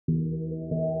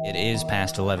It is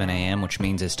past 11 a.m., which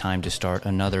means it's time to start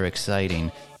another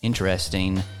exciting,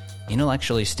 interesting,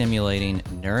 intellectually stimulating,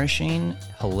 nourishing,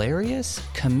 hilarious,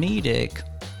 comedic,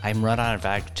 I'm run out of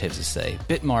adjectives to say,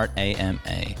 Bitmart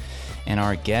AMA. And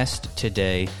our guest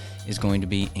today is going to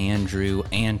be Andrew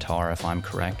Antar, if I'm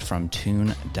correct, from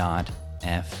Tune.fm.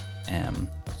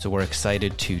 So we're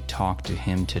excited to talk to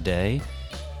him today.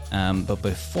 But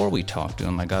before we talk to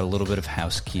him, I got a little bit of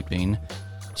housekeeping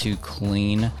to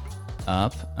clean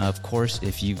up. Of course,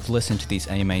 if you've listened to these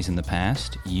AMAs in the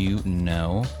past, you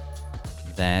know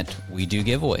that we do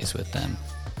giveaways with them.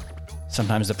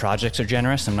 Sometimes the projects are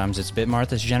generous, sometimes it's Bitmart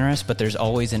that's generous, but there's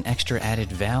always an extra added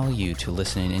value to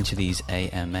listening into these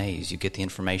AMAs. You get the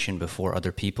information before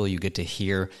other people, you get to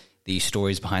hear the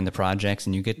stories behind the projects,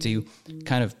 and you get to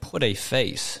kind of put a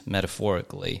face,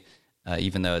 metaphorically,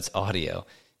 even though it's audio,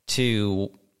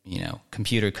 to,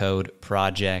 computer code,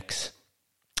 projects,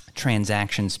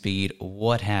 transaction speed,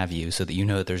 what have you, so that you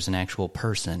know that there's an actual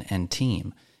person and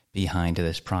team behind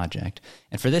this project.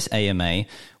 And for this AMA,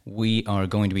 we are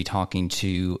going to be talking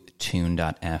to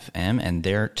Tune.fm, and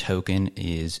their token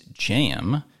is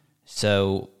Jam.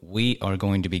 So we are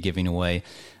going to be giving away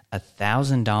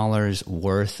 $1,000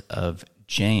 worth of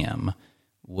Jam,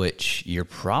 which you're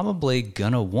probably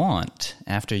going to want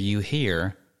after you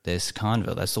hear this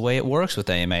convo. That's the way it works with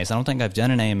AMAs. I don't think I've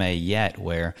done an AMA yet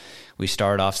where we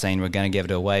start off saying we're going to give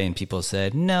it away and people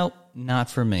said, nope, not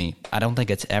for me. I don't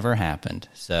think it's ever happened.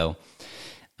 So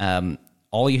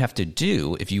all you have to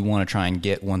do if you want to try and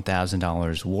get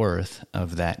 $1,000 worth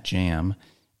of that jam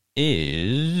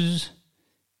is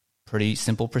pretty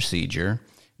simple procedure.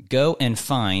 Go and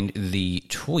find the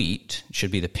tweet. It should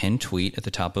be the pinned tweet at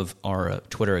the top of our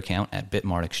Twitter account at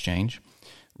Bitmart Exchange.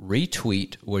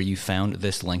 Retweet where you found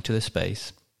this link to the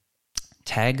space,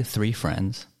 tag 3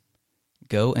 friends,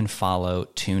 go and follow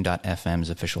Tune.fm's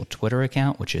official Twitter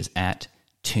account, which is at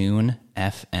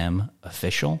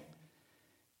TuneFMOfficial.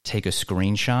 Take a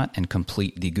screenshot and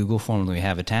complete the Google form that we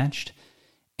have attached,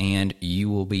 and you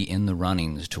will be in the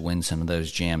runnings to win some of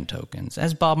those jam tokens.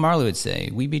 As Bob Marley would say,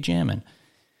 we be jamming.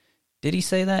 Did he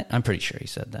say that? I'm pretty sure he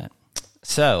said that.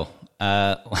 So,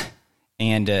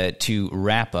 to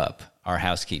wrap up our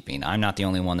housekeeping, I'm not the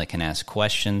only one that can ask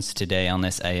questions today on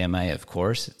this AMA, of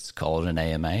course. It's called an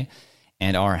AMA.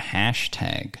 And our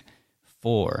hashtag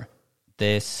for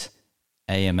this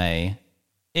AMA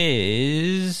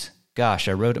is, gosh,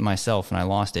 I wrote it myself and I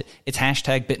lost it. It's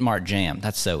hashtag Bitmart Jam.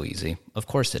 That's so easy. Of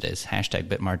course it is. Hashtag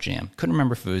Bitmart Jam. Couldn't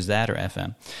remember if it was that or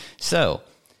FM. So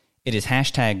it is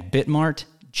hashtag Bitmart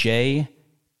JAM.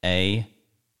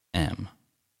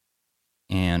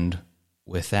 And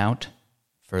without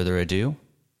further ado,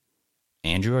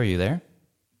 Andrew, are you there?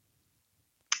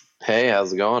 Hey,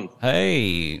 how's it going?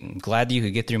 Hey, glad that you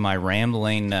could get through my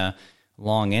rambling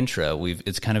long intro.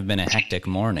 It's kind of been a hectic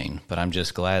morning, but I'm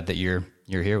just glad that you're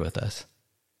here with us.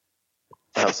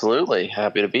 Absolutely,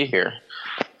 happy to be here.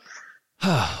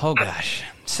 Oh gosh.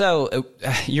 So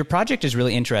your project is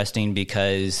really interesting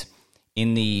because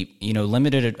in the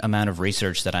limited amount of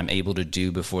research that I'm able to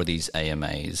do before these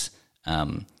AMAs,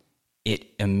 it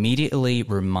immediately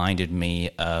reminded me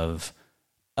of,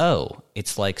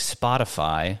 it's like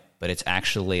Spotify, but it's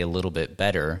actually a little bit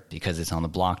better because it's on the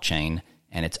blockchain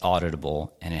and it's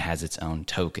auditable and it has its own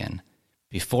token.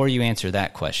 Before you answer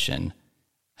that question,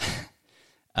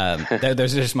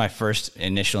 those are just my first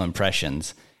initial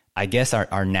impressions. I guess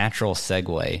our natural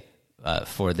segue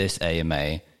for this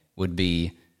AMA would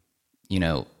be,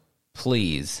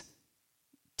 please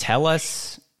tell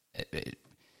us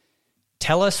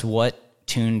what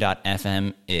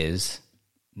Tune.fm is,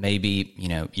 maybe,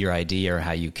 your idea or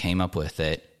how you came up with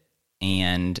it,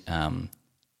 and were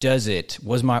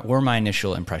my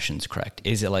initial impressions correct?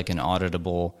 Is it like an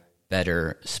auditable,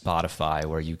 better Spotify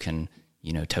where you can,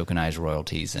 tokenize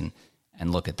royalties and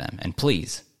look at them? And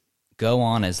please, go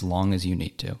on as long as you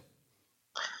need to.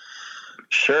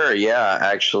 Sure, yeah.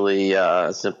 Actually,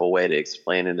 a simple way to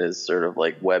explain it is sort of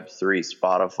like Web3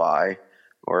 Spotify,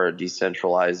 or a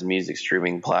decentralized music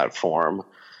streaming platform.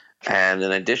 And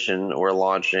in addition, we're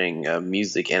launching a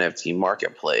music NFT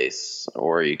marketplace,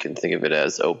 or you can think of it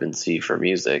as OpenSea for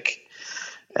music.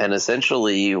 And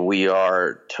essentially, we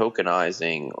are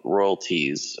tokenizing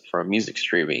royalties from music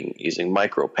streaming using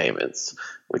micropayments,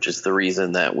 which is the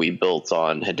reason that we built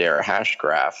on Hedera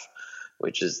Hashgraph,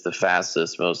 which is the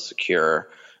fastest, most secure,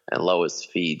 and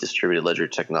lowest fee distributed ledger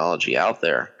technology out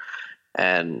there.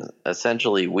 And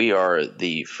essentially, we are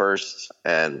the first,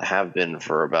 and have been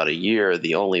for about a year,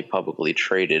 the only publicly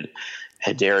traded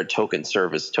Hedera token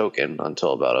service token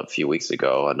until about a few weeks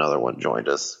ago. Another one joined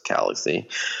us, Galaxy.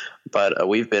 But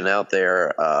we've been out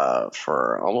there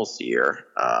for almost a year,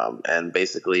 and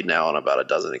basically now on about a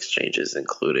dozen exchanges,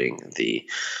 including the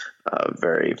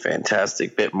very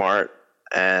fantastic Bitmart.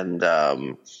 And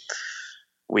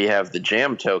we have the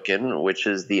Jam token, which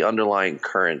is the underlying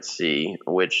currency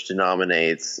which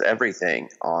denominates everything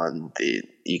on the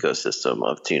ecosystem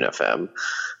of TuneFM.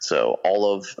 So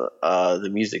all of the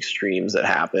music streams that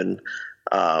happen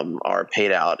are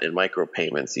paid out in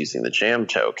micropayments using the Jam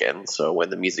token. So when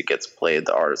the music gets played,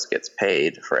 the artist gets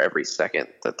paid for every second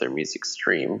that their music's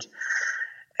streamed.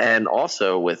 And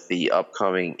also with the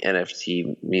upcoming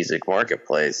NFT music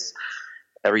marketplace,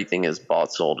 everything is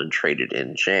bought, sold, and traded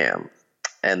in Jam.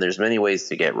 And there's many ways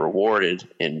to get rewarded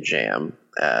in Jam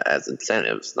as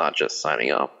incentives, not just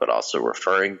signing up, but also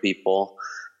referring people,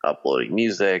 uploading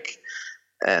music,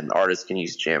 and artists can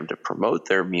use Jam to promote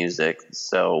their music.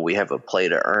 So we have a play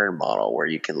to earn model where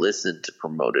you can listen to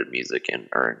promoted music and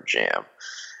earn Jam.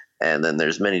 And then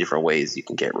there's many different ways you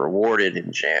can get rewarded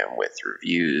in Jam with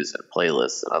reviews and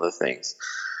playlists and other things.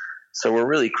 So we're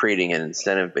really creating an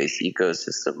incentive-based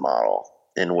ecosystem model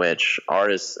in which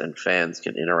artists and fans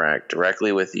can interact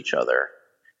directly with each other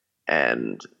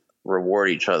and reward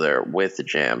each other with the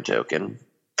Jam token,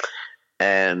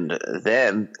 and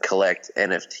then collect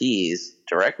NFTs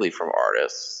directly from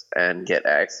artists and get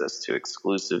access to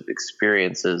exclusive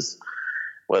experiences,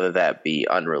 whether that be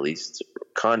unreleased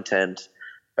content,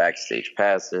 backstage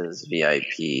passes,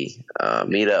 VIP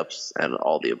meetups, and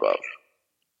all the above.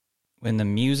 When the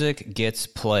music gets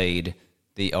played,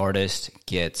 the artist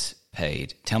gets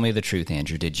paid. Tell me the truth,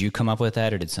 Andrew. Did you come up with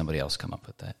that, or did somebody else come up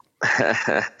with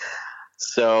that?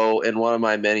 So in one of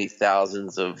my many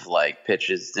thousands of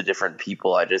pitches to different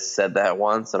people, I just said that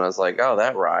once, and I was like, oh,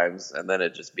 that rhymes. And then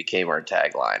it just became our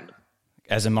tagline.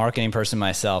 As a marketing person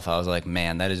myself, I was like,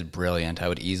 man, that is brilliant. I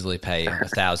would easily pay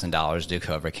 $1,000 to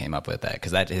whoever came up with that,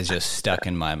 because that is just stuck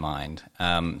in my mind.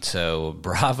 So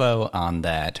bravo on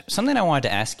that. Something I wanted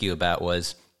to ask you about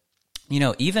was,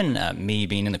 even me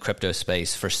being in the crypto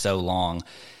space for so long,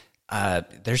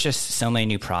 there's just so many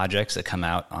new projects that come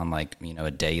out on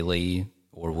a daily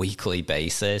or weekly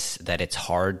basis that it's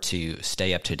hard to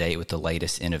stay up to date with the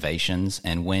latest innovations.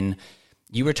 And when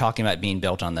you were talking about being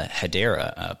built on the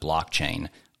Hedera blockchain,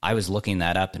 I was looking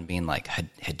that up and being like,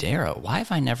 Hedera, why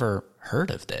have I never heard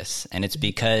of this? And it's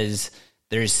because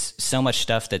there's so much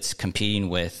stuff that's competing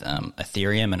with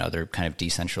Ethereum and other kind of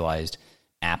decentralized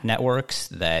app networks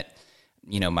that,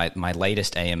 my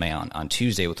latest AMA on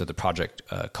Tuesday with the project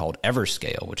called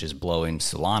Everscale, which is blowing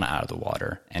Solana out of the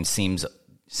water and seems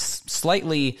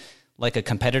slightly like a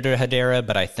competitor to Hedera,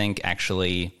 but I think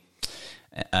actually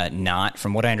not.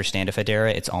 From what I understand of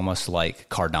Hedera, it's almost like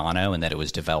Cardano in that it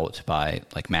was developed by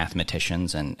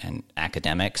mathematicians and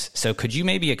academics. So could you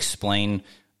maybe explain,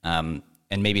 and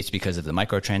maybe it's because of the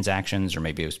microtransactions, or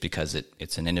maybe it was because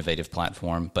it's an innovative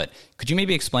platform, but could you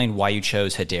maybe explain why you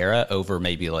chose Hedera over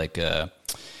maybe a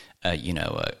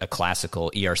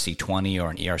classical ERC20 or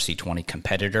an ERC20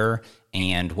 competitor,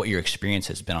 and what your experience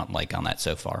has been on that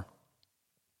so far?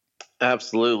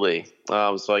 Absolutely.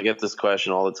 So I get this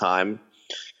question all the time.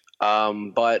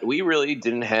 But we really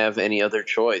didn't have any other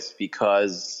choice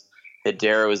because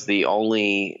Hedera was the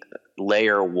only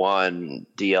layer 1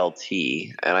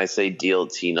 DLT, and I say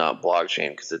DLT, not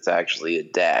blockchain, because it's actually a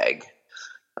DAG,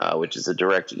 which is a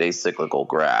directed acyclical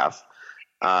graph,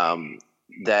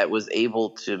 that was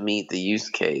able to meet the use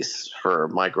case for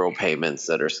micropayments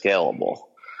that are scalable,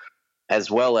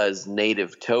 as well as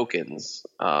native tokens.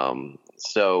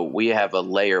 So we have a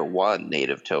layer 1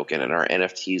 native token, and our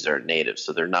NFTs are native,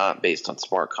 so they're not based on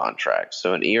smart contracts.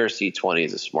 So an ERC20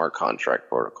 is a smart contract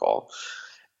protocol.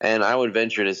 And I would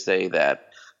venture to say that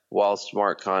while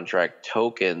smart contract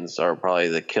tokens are probably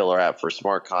the killer app for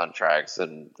smart contracts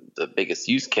and the biggest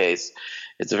use case,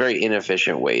 it's a very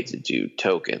inefficient way to do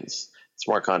tokens.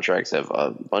 Smart contracts have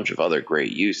a bunch of other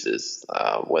great uses,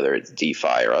 whether it's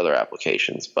DeFi or other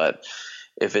applications. But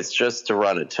if it's just to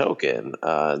run a token,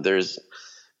 there's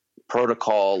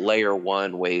protocol layer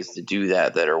 1 ways to do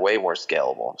that are way more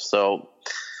scalable. So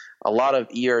a lot of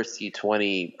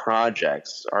ERC20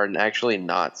 projects are actually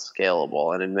not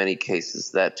scalable, and in many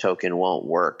cases that token won't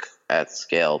work at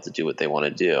scale to do what they want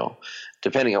to do,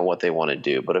 depending on what they want to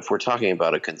do. But if we're talking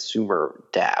about a consumer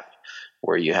dApp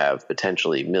where you have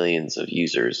potentially millions of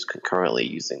users concurrently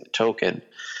using the token,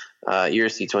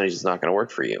 ERC20 is not going to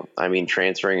work for you. I mean,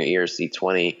 transferring an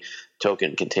ERC20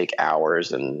 token can take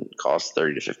hours and cost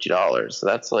 $30 to $50. So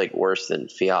that's worse than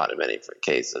fiat in many different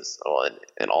cases. Well,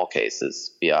 in all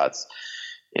cases, fiat's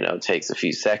takes a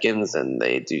few seconds, and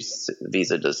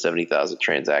Visa does 70,000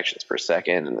 transactions per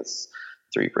second, and it's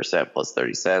 3% plus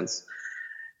 30 cents.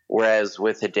 Whereas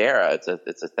with Hedera,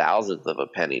 it's a thousandth of a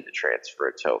penny to transfer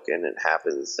a token. It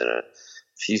happens in a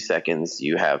few seconds.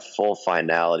 You have full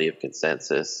finality of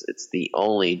consensus. It's the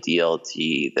only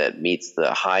DLT that meets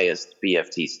the highest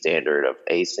BFT standard of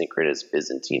asynchronous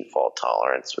Byzantine fault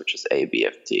tolerance, which is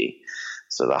ABFT,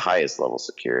 so the highest level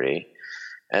security.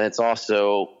 And it's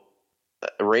also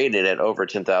rated at over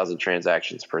 10,000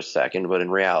 transactions per second, but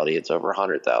in reality, it's over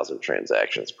 100,000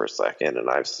 transactions per second. And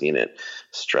I've seen it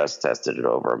stress tested at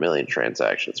over 1 million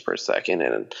transactions per second,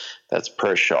 and that's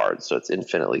per shard, so it's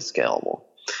infinitely scalable.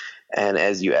 And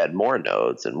as you add more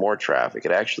nodes and more traffic,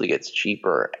 it actually gets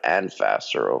cheaper and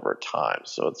faster over time.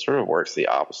 So it sort of works the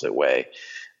opposite way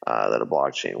that a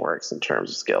blockchain works in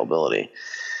terms of scalability.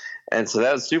 And so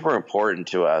that was super important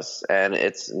to us. And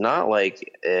it's not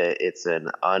like it's an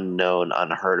unknown,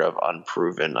 unheard of,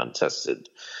 unproven, untested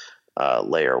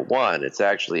layer one. It's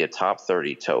actually a top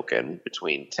 30 token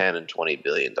between $10 and $20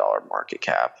 billion market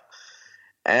cap.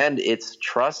 And it's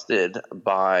trusted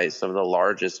by some of the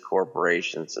largest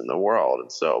corporations in the world.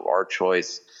 And so our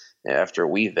choice, after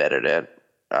we vetted it,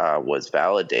 was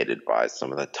validated by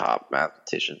some of the top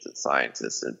mathematicians and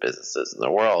scientists and businesses in the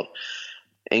world,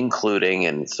 including,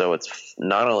 and so it's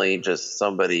not only just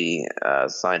somebody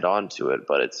signed on to it,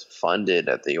 but it's funded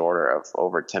at the order of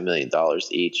over $10 million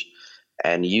each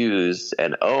and used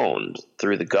and owned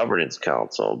through the governance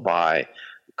council by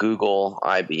Google,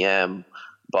 IBM,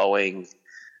 Boeing,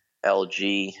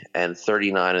 LG, and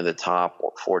 39 of the top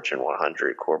Fortune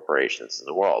 100 corporations in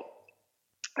the world.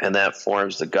 And that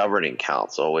forms the governing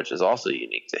council, which is also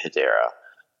unique to Hedera,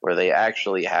 where they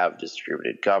actually have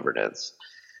distributed governance.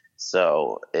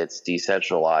 So it's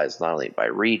decentralized not only by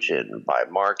region, by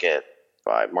market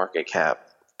cap,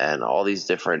 and all these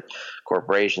different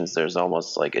corporations. There's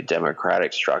almost like a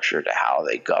democratic structure to how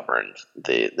they govern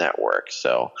the network.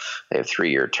 So they have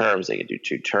 3-year terms. They can do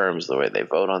 2 terms, the way they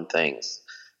vote on things.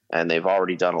 And they've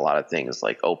already done a lot of things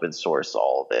like open source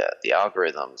all the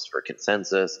algorithms for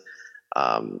consensus.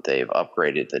 They've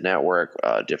upgraded the network,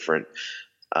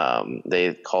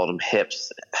 they called them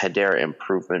HIPs, Hedera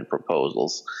Improvement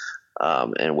Proposals,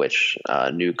 in which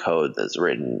new code that's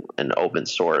written in open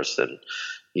source and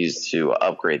used to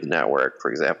upgrade the network.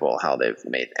 For example, how they've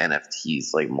made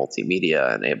NFTs like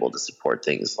multimedia and able to support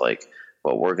things like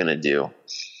what we're going to do.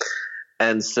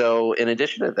 And so in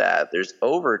addition to that, there's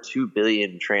over 2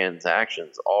 billion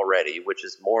transactions already, which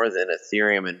is more than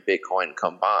Ethereum and Bitcoin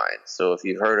combined. So if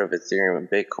you've heard of Ethereum and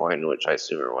Bitcoin, which I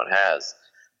assume everyone has,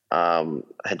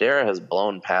 Hedera has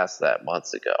blown past that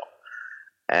months ago.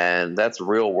 And that's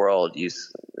real world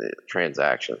use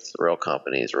transactions, real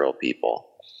companies, real people.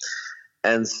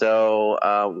 And so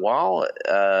while,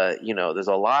 there's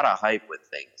a lot of hype with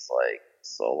things like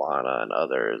Solana and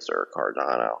others or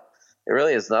Cardano, it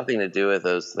really has nothing to do with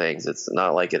those things. It's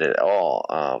not like it at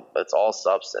all. It's all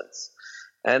substance.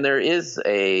 And there is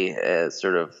a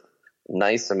sort of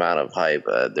nice amount of hype.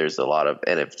 There's a lot of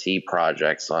NFT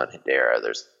projects on Hedera.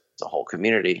 There's a whole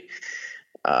community.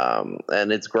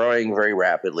 And it's growing very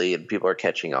rapidly, and people are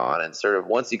catching on. And sort of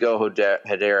once you go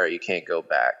Hedera, you can't go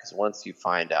back. Because once you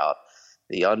find out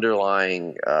the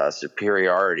underlying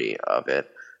superiority of it,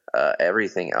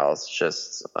 everything else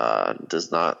just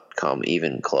does not come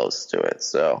even close to it.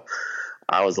 So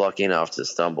I was lucky enough to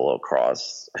stumble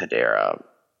across Hedera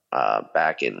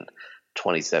back in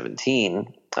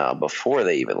 2017, before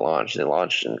they even launched. They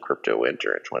launched in crypto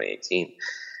winter in 2018.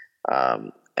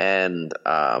 And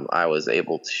I was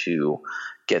able to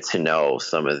get to know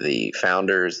some of the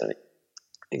founders and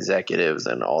executives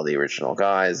and all the original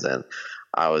guys, and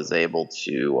I was able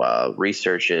to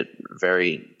research it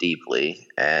very deeply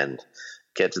and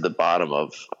get to the bottom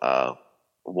of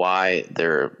why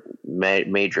their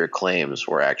major claims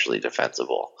were actually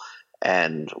defensible,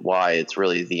 and why it's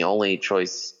really the only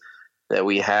choice that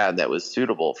we had that was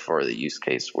suitable for the use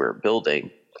case we're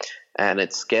building. And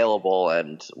it's scalable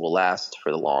and will last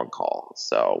for the long haul.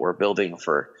 So we're building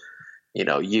for,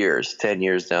 years, 10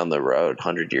 years down the road,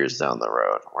 100 years down the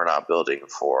road. We're not building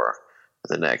for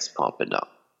the next pump and dump.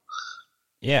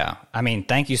 Yeah. I mean,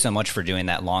 thank you so much for doing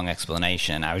that long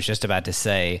explanation. I was just about to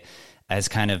say, as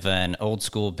kind of an old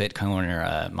school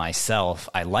Bitcoiner myself,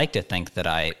 I like to think that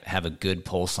I have a good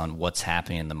pulse on what's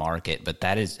happening in the market, but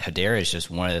Hedera is just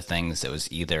one of the things that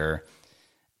was either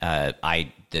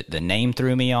the name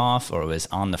threw me off or it was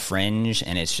on the fringe,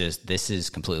 and it's just, this is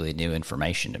completely new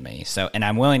information to me. So, and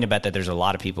I'm willing to bet that there's a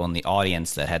lot of people in the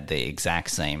audience that had the exact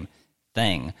same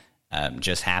thing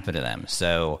just happen to them.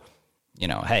 So,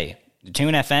 hey,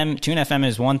 Tune FM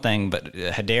is one thing, but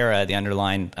Hedera, the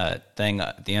underlying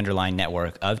the underlying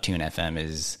network of Tune FM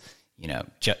is,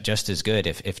 just as good,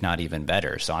 if not even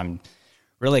better. So I'm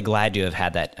really glad to have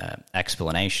had that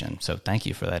explanation. So thank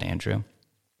you for that, Andrew.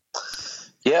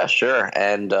 Yeah, sure.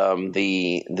 And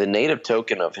the native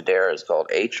token of Hedera is called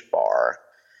HBAR.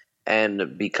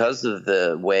 And because of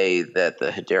the way that the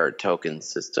Hedera token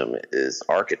system is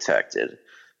architected,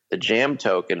 the Jam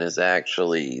token is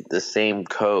actually the same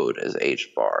code as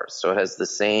HBAR. So it has the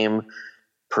same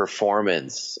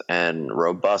performance and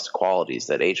robust qualities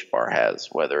that HBAR has,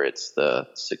 whether it's the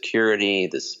security,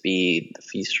 the speed, the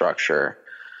fee structure.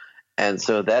 And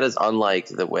so that is unlike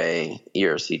the way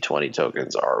ERC20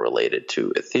 tokens are related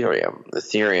to Ethereum. The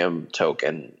Ethereum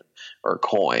token or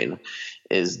coin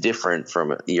is different from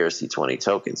ERC20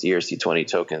 tokens. ERC20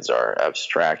 tokens are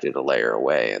abstracted a layer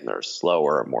away, and they're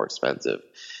slower, more expensive,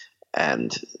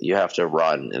 and you have to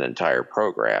run an entire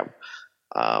program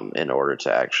in order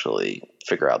to actually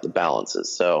figure out the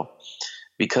balances. So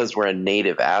because we're a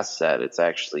native asset, it's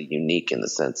actually unique in the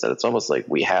sense that it's almost like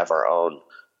we have our own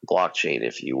blockchain,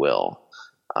 if you will,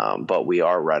 but we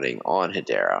are running on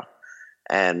Hedera.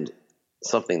 And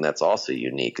something that's also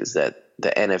unique is that the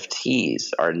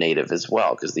NFTs are native as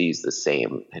well, because they use the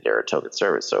same Hedera token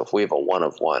service. So if we have a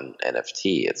one-of-one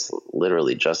NFT, it's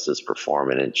literally just as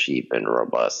performant and cheap and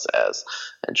robust as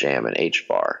a Jam and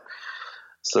HBAR.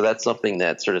 So that's something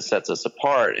that sort of sets us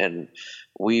apart, and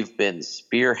we've been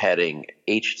spearheading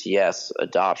HTS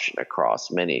adoption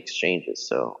across many exchanges.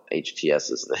 So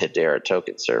HTS is the Hedera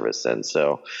token service, and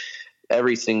so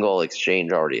every single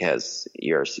exchange already has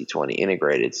ERC20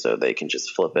 integrated, so they can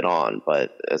just flip it on.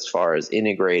 But as far as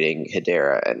integrating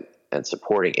Hedera and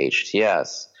supporting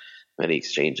HTS, many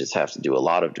exchanges have to do a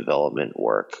lot of development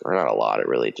work, or not a lot, it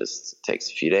really just takes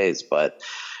a few days, but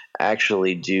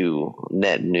actually do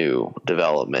net new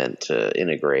development to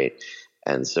integrate.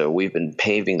 And so we've been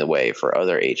paving the way for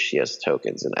other HTS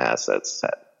tokens and assets to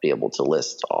be able to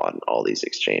list on all these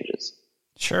exchanges.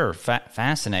 Sure.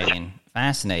 Fascinating.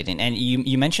 And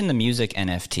you mentioned the music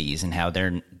NFTs and how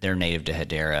they're native to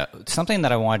Hedera. Something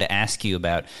that I wanted to ask you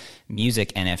about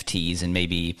music NFTs and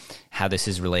maybe how this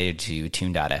is related to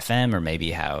Tune.fm, or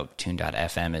maybe how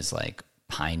Tune.fm is like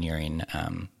pioneering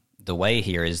the way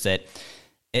here, is that,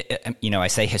 I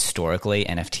say historically,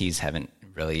 NFTs haven't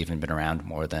really even been around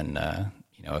more than,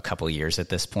 a couple of years at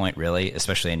this point, really,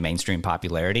 especially in mainstream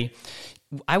popularity.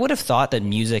 I would have thought that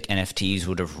music NFTs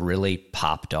would have really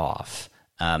popped off.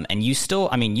 And you still,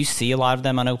 you see a lot of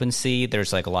them on OpenSea.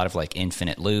 There's like a lot of like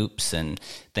infinite loops and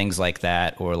things like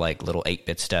that, or like little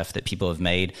 8-bit stuff that people have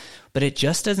made. But it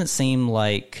just doesn't seem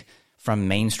like from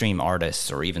mainstream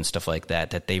artists or even stuff like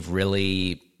that, that they've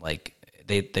really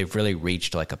they've really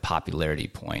reached like a popularity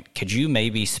point. Could you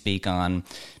maybe speak on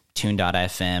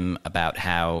Tune.fm about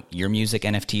how your music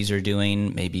NFTs are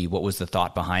doing? Maybe what was the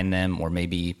thought behind them, or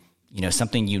maybe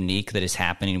something unique that is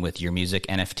happening with your music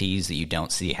NFTs that you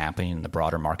don't see happening in the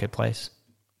broader marketplace?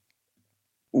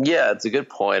 Yeah, it's a good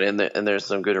point, and there's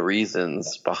some good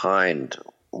reasons behind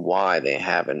why they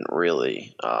haven't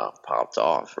really popped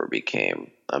off or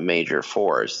became a major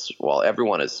force. While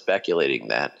everyone is speculating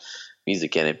that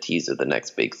music NFTs are the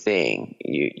next big thing,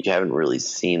 you haven't really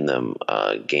seen them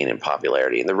gain in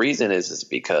popularity. And the reason is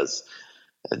because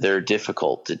they're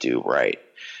difficult to do right.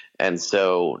 And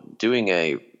so doing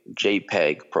a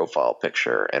JPEG profile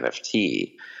picture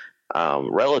NFT,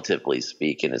 relatively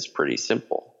speaking, is pretty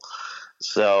simple.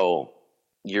 So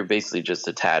you're basically just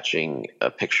attaching a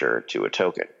picture to a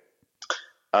token.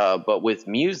 But with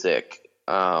music,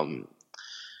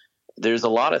 there's a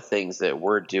lot of things that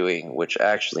we're doing which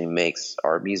actually makes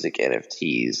our music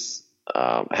NFTs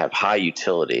have high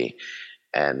utility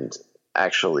and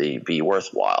actually be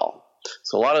worthwhile.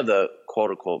 So a lot of the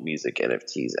quote-unquote music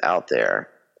NFTs out there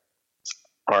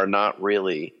are not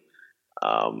really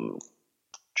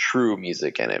true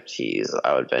music NFTs,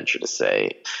 I would venture to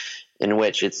say, in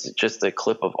which it's just a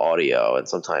clip of audio and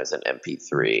sometimes an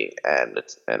MP3 and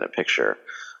a picture,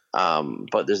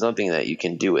 but there's nothing that you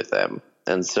can do with them.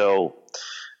 And so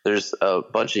there's a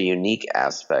bunch of unique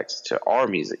aspects to our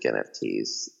music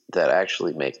NFTs that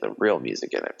actually make the real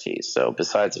music NFTs. So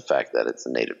besides the fact that it's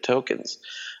the native tokens,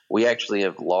 we actually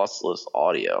have lossless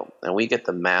audio, and we get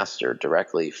the master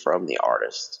directly from the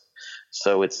artist.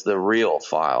 So it's the real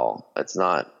file. It's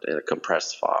not a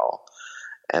compressed file,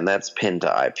 and that's pinned to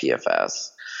IPFS.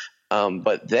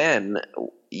 But then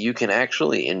you can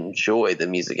actually enjoy the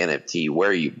music NFT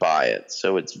where you buy it.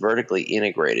 So it's vertically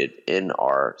integrated in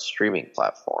our streaming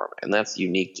platform, and that's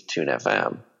unique to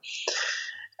TuneFM.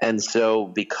 And so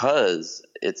because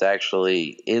it's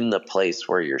actually in the place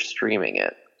where you're streaming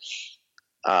it,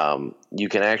 you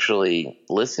can actually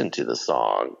listen to the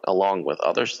song along with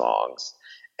other songs,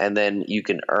 and then you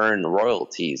can earn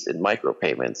royalties in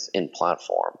micropayments in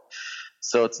platform.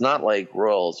 So it's not like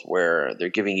royals where they're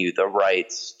giving you the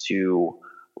rights to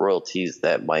royalties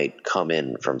that might come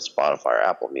in from Spotify or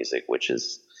Apple Music, which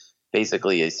is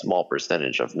basically a small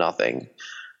percentage of nothing.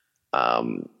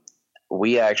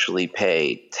 We actually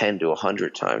pay 10 to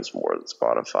 100 times more than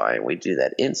Spotify, and we do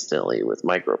that instantly with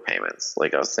micropayments.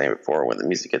 Like I was saying before, when the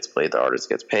music gets played, the artist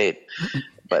gets paid.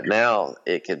 But now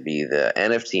it could be the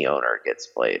NFT owner gets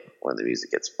played when the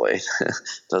music gets played.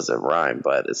 Doesn't rhyme,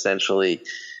 but essentially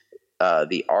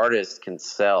the artist can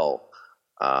sell.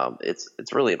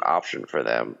 It's really an option for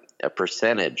them, a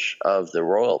percentage of the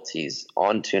royalties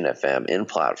on TuneFM in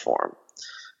platform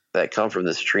that come from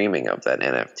the streaming of that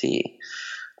NFT.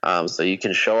 So you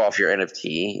can show off your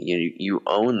NFT. You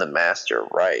own the master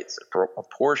rights, a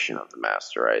portion of the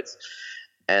master rights,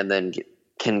 and then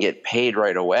can get paid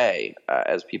right away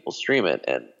as people stream it.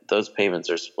 And those payments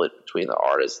are split between the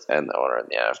artist and the owner of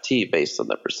the NFT based on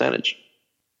the percentage.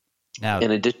 Now,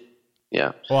 in addition,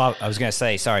 yeah. Well, I was going to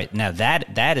say, sorry. Now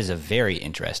that is a very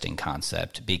interesting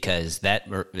concept, because that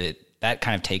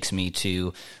kind of takes me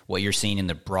to what you're seeing in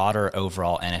the broader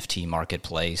overall NFT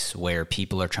marketplace, where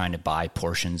people are trying to buy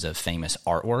portions of famous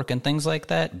artwork and things like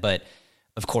that. But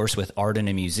of course, with art in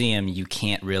a museum, you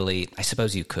can't really. I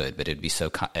suppose you could, but it'd be so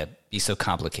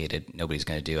complicated. Nobody's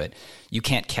going to do it. You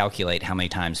can't calculate how many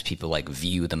times people like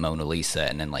view the Mona Lisa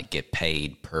and then like get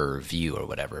paid per view or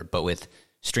whatever. But with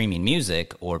streaming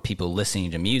music or people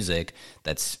listening to music,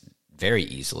 that's very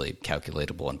easily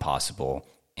calculatable and possible.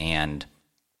 And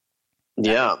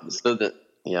no,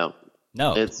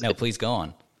 please go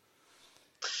on.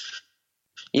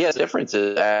 Yeah, the difference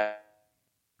is that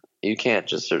you can't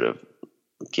just sort of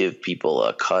give people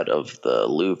a cut of the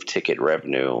Louvre ticket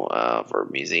revenue for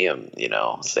museum,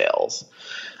 sales.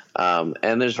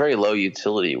 And there's very low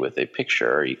utility with a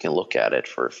picture. You can look at it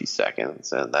for a few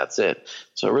seconds and that's it.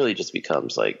 So it really just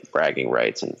becomes like bragging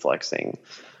rights and flexing,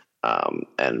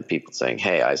 and people saying,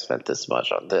 hey, I spent this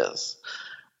much on this.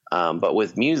 But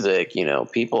with music,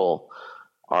 people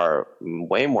are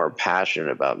way more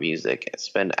passionate about music,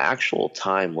 spend actual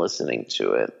time listening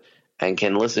to it, and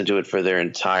can listen to it for their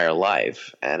entire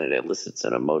life. And it elicits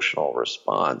an emotional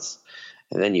response.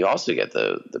 And then you also get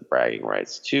the bragging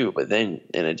rights too. But then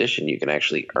in addition, you can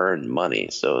actually earn money.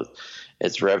 So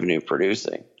it's revenue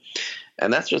producing.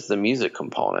 And that's just the music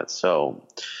component. So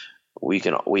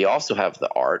we also have the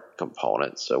art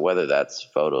component. So whether that's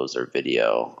photos or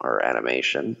video or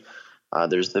animation,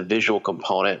 there's the visual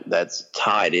component that's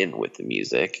tied in with the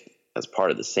music as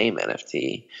part of the same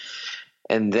NFT.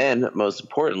 And then most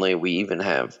importantly, we even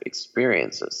have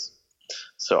experiences.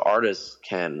 So artists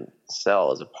can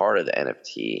sell as a part of the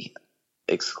NFT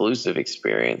exclusive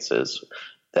experiences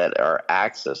that are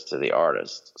access to the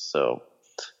artist. So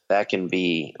that can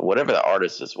be whatever the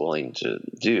artist is willing to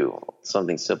do,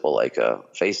 something simple like a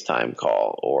FaceTime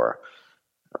call, or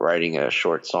writing a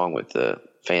short song with the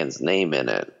fan's name in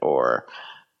it, or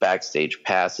backstage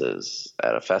passes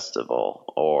at a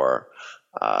festival, or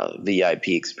VIP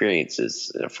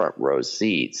experiences, front row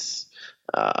seats,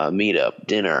 a meetup,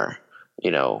 dinner,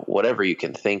 whatever you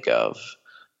can think of.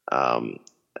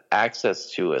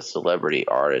 Access to a celebrity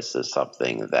artist is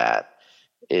something that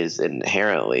is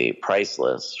inherently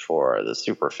priceless for the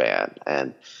super fan.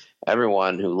 And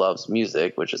everyone who loves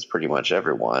music, which is pretty much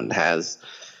everyone, has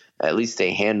at least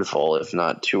a handful, if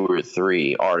not 2 or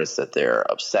 3 artists that they're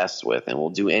obsessed with and will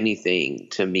do anything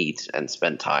to meet and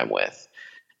spend time with.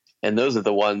 And those are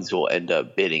the ones who will end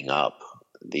up bidding up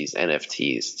these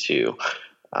NFTs to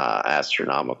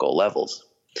astronomical levels.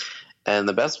 And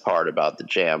the best part about the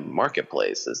Jam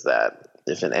marketplace is that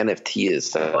if an NFT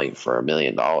is selling for $1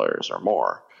 million or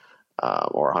more,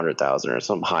 or 100,000 or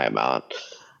some high amount,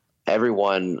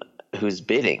 everyone who's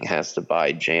bidding has to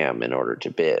buy Jam in order to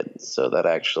bid. So that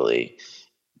actually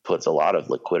puts a lot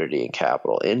of liquidity and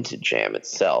capital into Jam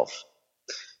itself.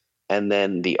 And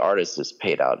then the artist is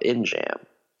paid out in Jam.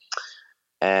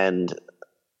 And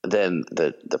then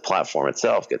the platform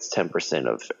itself gets 10%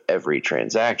 of every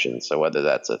transaction. So whether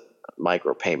that's a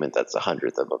micropayment that's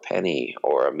 1/100th of a penny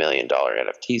or $1 million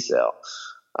NFT sale,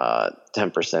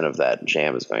 10% of that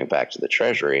Jam is going back to the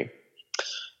treasury.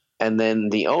 And then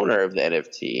the owner of the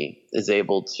NFT is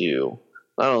able to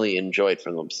not only enjoy it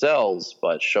for themselves,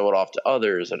 but show it off to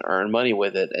others and earn money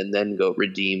with it, and then go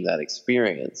redeem that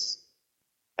experience.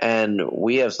 And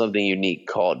we have something unique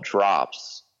called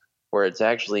drops, where it's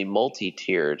actually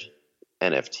multi-tiered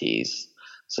NFTs.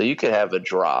 So you could have a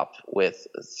drop with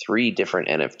 3 different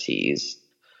NFTs,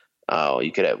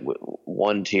 You could have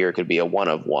one tier could be a 1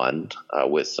 of 1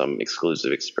 with some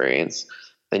exclusive experience.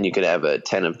 Then you could have a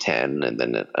 10 of 10, and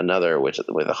then another with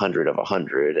 100 of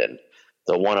 100. And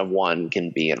the 1 of 1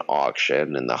 can be an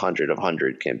auction, and the 100 of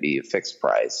 100 can be a fixed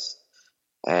price.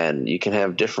 And you can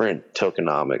have different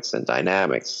tokenomics and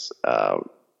dynamics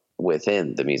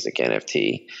within the music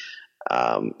NFT.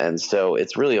 And so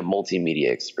it's really a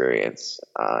multimedia experience.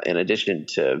 In addition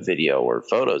to video or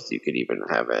photos, you could even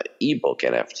have an ebook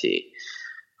NFT.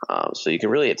 So you can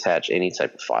really attach any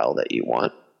type of file that you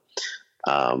want.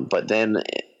 But then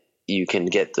you can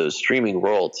get those streaming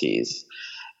royalties.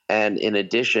 And in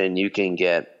addition, you can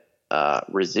get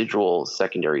residual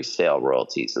secondary sale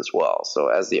royalties as well. So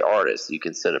as the artist, you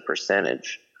can set a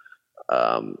percentage,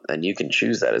 and you can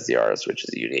choose that as the artist, which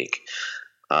is unique,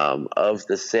 of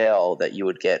the sale that you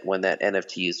would get when that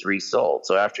NFT is resold.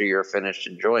 So after you're finished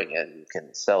enjoying it, you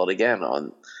can sell it again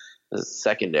on the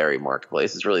secondary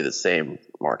marketplace. It's really the same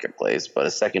marketplace, but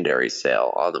a secondary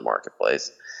sale on the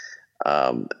marketplace.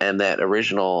 And that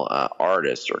original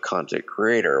artist or content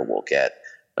creator will get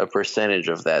a percentage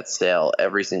of that sale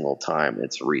every single time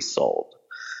it's resold.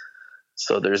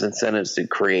 So there's incentives to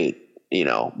create,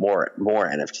 more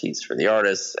NFTs for the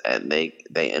artists, and they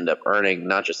end up earning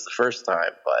not just the first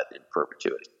time, but in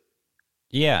perpetuity.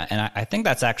 Yeah, and I think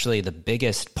that's actually the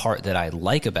biggest part that I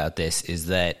like about this is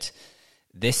that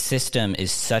this system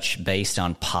is such based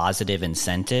on positive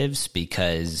incentives,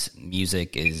 because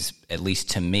music is, at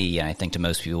least to me, and I think to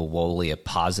most people, wholly a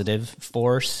positive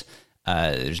force.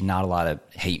 There's not a lot of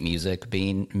hate music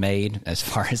being made, as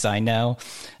far as I know.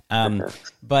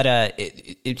 But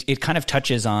it kind of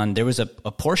touches on, there was a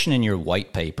portion in your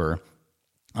white paper,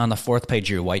 on the 4th page of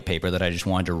your white paper, that I just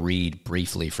wanted to read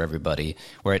briefly for everybody,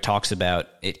 where it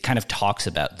kind of talks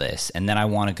about this. And then I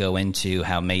want to go into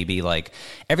how maybe like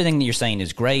everything that you're saying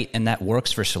is great and that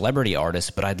works for celebrity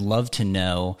artists, but I'd love to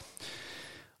know,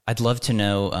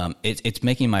 it's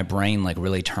making my brain like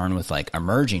really turn with like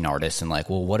emerging artists and like,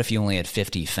 well, what if you only had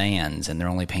 50 fans and they're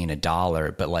only paying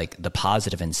 $1, but like the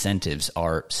positive incentives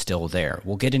are still there.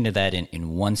 We'll get into that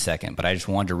in 1 second, but I just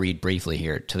wanted to read briefly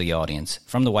here to the audience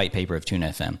from the white paper of Tune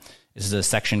FM. This is a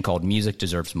section called Music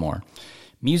Deserves More.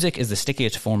 Music is the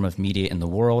stickiest form of media in the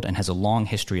world and has a long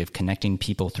history of connecting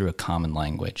people through a common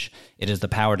language. It has the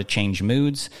power to change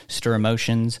moods, stir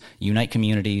emotions, unite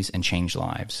communities, and change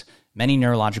lives. Many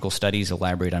neurological studies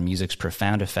elaborate on music's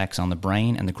profound effects on the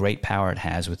brain and the great power it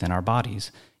has within our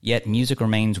bodies. Yet music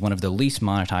remains one of the least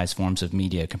monetized forms of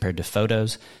media compared to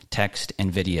photos, text,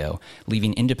 and video,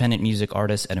 leaving independent music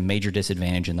artists at a major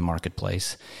disadvantage in the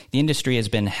marketplace. The industry has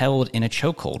been held in a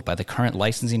chokehold by the current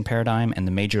licensing paradigm and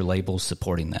the major labels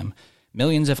supporting them.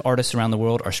 Millions of artists around the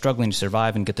world are struggling to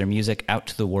survive and get their music out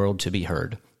to the world to be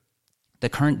heard. The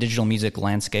current digital music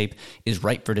landscape is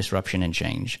ripe for disruption and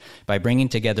change. By bringing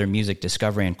together music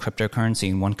discovery and cryptocurrency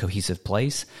in one cohesive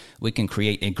place, we can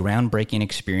create a groundbreaking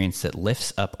experience that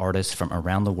lifts up artists from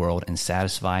around the world and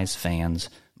satisfies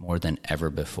fans more than ever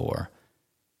before.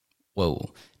 Whoa.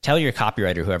 Tell your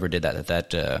copywriter, whoever did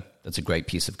that's a great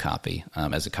piece of copy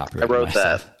as a copywriter. I wrote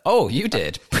myself. that. Oh, you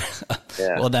did?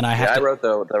 Yeah. Well, then I wrote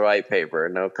the white paper,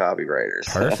 no copywriters.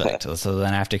 Perfect. So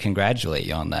then I have to congratulate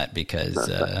you on that, because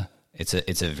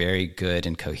it's a very good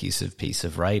and cohesive piece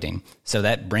of writing. So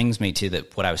that brings me to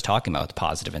what I was talking about, the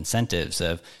positive incentives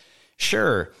of,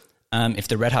 sure, if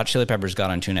the Red Hot Chili Peppers got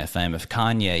on Tune FM, if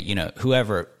Kanye,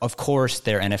 whoever, of course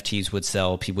their NFTs would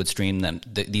sell, people would stream them.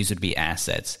 These would be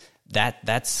assets.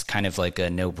 That's kind of like a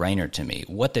no-brainer to me.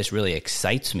 What this really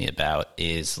excites me about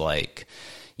is like,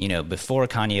 before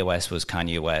Kanye West was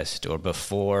Kanye West, or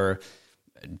before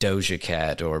Doja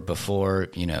Cat, or before,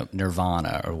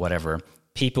 Nirvana or whatever,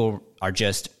 people are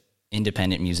just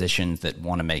independent musicians that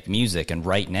want to make music. And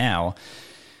right now,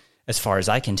 as far as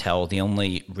I can tell, the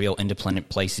only real independent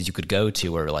places you could go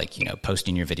to are like,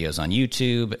 posting your videos on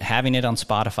YouTube, having it on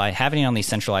Spotify, having it on these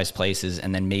centralized places,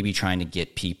 and then maybe trying to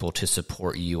get people to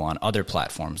support you on other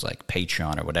platforms like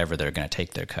Patreon or whatever they're going to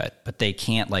take their cut. But they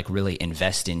can't like really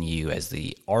invest in you as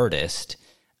the artist,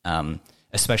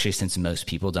 especially since most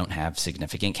people don't have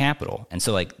significant capital. And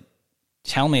so like,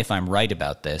 tell me if I'm right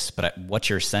about this, but what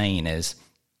you're saying is,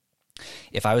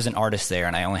 if I was an artist there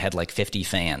and I only had like 50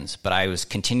 fans, but I was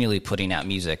continually putting out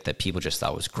music that people just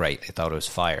thought was great, they thought it was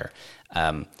fire,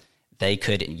 they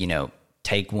could,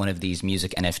 take one of these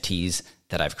music NFTs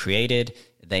that I've created,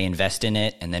 they invest in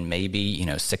it, and then maybe,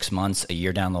 6 months, a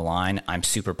year down the line, I'm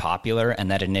super popular, and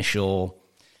that initial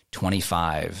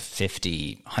 $25,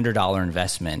 $50, $100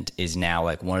 investment is now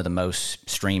like one of the most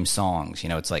streamed songs.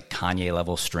 It's like Kanye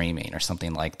level streaming or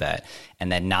something like that. And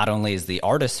then not only is the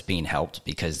artist being helped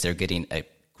because they're getting a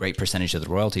great percentage of the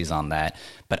royalties on that,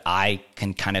 but I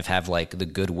can kind of have like the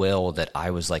goodwill that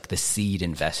I was like the seed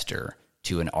investor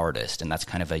to an artist. And that's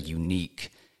kind of a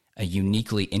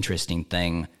uniquely interesting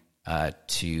thing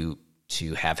to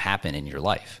have happen in your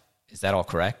life. Is that all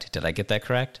correct? Did I get that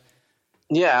correct?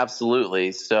 Yeah,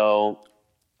 absolutely. So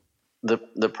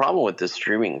the problem with the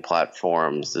streaming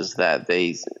platforms is that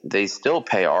they still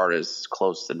pay artists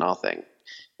close to nothing.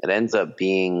 It ends up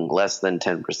being less than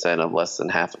 10% of less than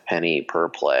half a penny per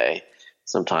play.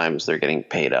 Sometimes they're getting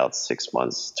paid out 6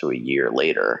 months to a year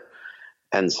later.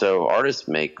 And so artists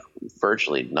make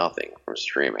virtually nothing from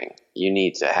streaming. You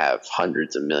need to have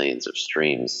hundreds of millions of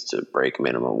streams to break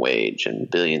minimum wage and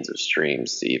billions of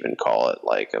streams to even call it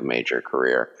like a major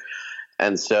career.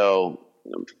 And so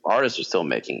artists are still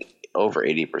making over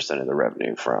 80% of the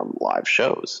revenue from live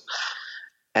shows.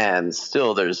 And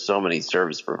still there's so many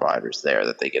service providers there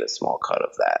that they get a small cut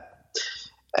of that.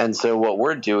 And so what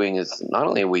we're doing is not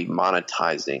only are we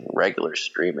monetizing regular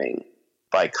streaming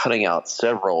by cutting out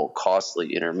several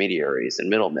costly intermediaries and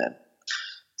middlemen.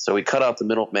 So we cut out the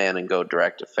middleman and go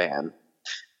direct to fan.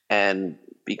 And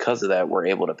because of that, we're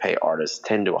able to pay artists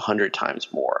 10 to 100 times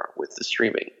more with the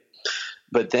streaming.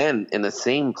 But then in the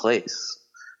same place,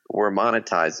 we're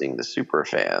monetizing the super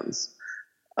fans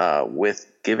with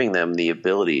giving them the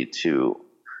ability to,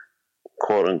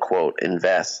 quote unquote,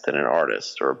 invest in an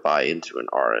artist or buy into an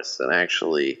artist and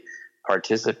actually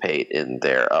participate in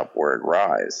their upward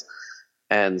rise.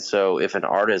 And so if an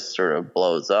artist sort of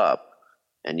blows up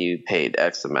and you paid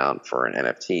X amount for an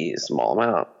NFT, a small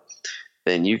amount,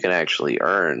 then you can actually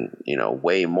earn,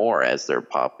 way more as their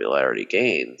popularity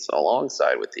gains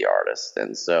alongside with the artist.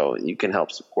 And so you can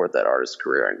help support that artist's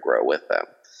career and grow with them.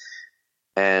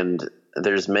 And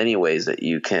there's many ways that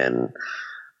you can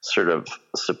sort of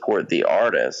support the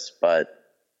artist, but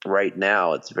right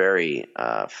now it's very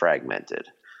fragmented.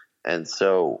 And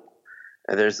so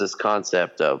there's this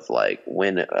concept of like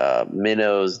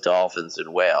minnows, dolphins,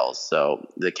 and whales. So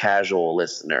the casual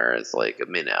listener is like a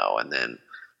minnow, and then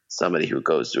somebody who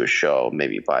goes to a show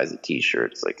maybe buys a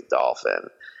T-shirt, it's like a dolphin.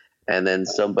 And then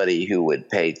somebody who would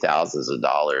pay thousands of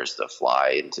dollars to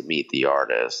fly and to meet the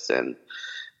artist and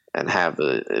have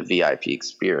a VIP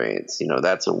experience,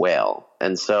 that's a whale.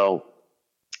 And so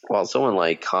while someone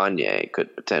like Kanye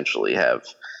could potentially have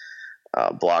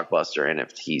blockbuster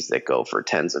NFTs that go for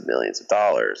tens of millions of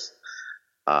dollars,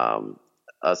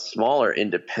 a smaller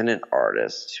independent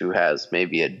artist who has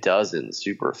maybe a dozen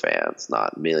super fans,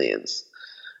 not millions,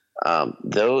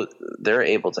 though they're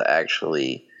able to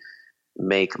actually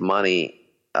make money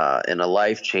in a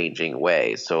life-changing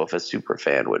way. So if a super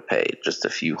fan would pay just a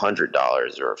few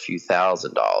 $100s or a few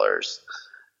 $1,000s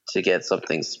to get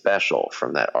something special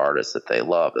from that artist that they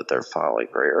love, that they're following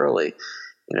very early,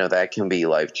 that can be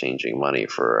life-changing money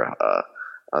for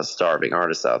a starving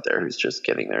artist out there who's just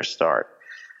getting their start.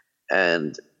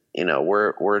 And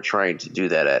we're trying to do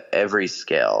that at every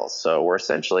scale. So we're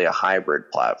essentially a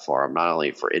hybrid platform, not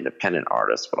only for independent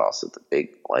artists, but also the big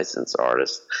licensed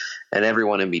artists and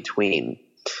everyone in between.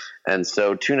 And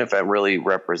so TuneFM really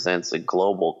represents a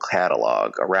global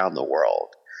catalog around the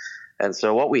world. And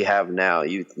so what we have now,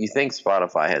 you think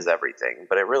Spotify has everything,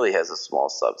 but it really has a small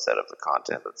subset of the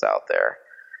content that's out there.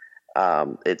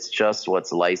 It's just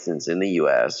what's licensed in the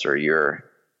U.S. or your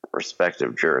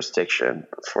respective jurisdiction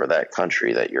for that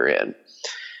country that you're in.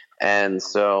 And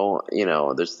so,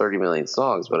 there's 30 million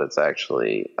songs, but it's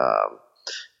actually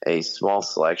a small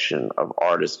selection of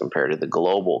artists compared to the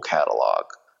global catalog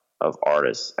of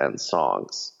artists and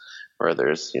songs, where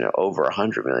there's, over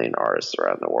 100 million artists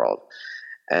around the world.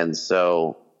 And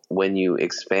so when you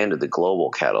expanded the global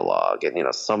catalog,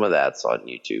 and, some of that's on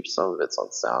YouTube, some of it's on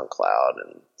SoundCloud,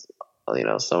 and,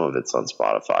 some of it's on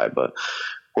Spotify, but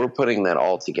we're putting that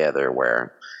all together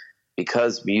where,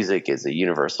 because music is a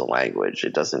universal language,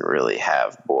 it doesn't really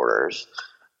have borders.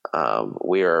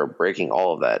 We are breaking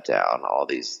all of that down, all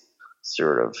these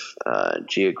sort of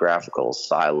geographical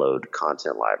siloed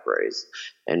content libraries,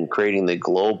 and creating the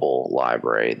global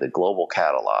library, the global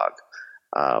catalog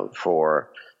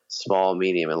for small,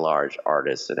 medium, and large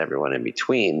artists and everyone in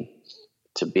between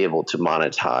to be able to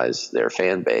monetize their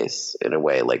fan base in a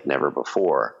way like never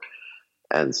before.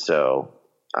 And so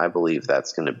I believe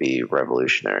that's going to be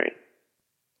revolutionary.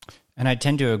 And I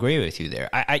tend to agree with you there.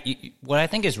 What I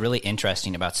think is really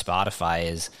interesting about Spotify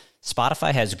is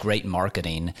Spotify has great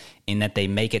marketing in that they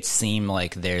make it seem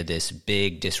like they're this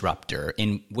big disruptor,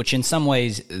 which in some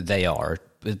ways they are,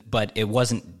 but it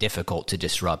wasn't difficult to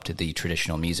disrupt the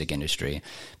traditional music industry.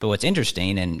 But what's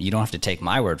interesting, and you don't have to take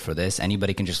my word for this,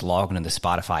 anybody can just log into the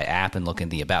Spotify app and look in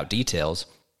the About details.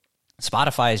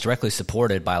 Spotify is directly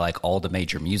supported by like all the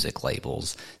major music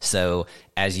labels. So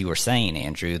as you were saying,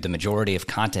 Andrew, the majority of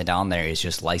content on there is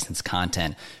just licensed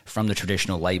content from the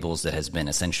traditional labels that has been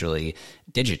essentially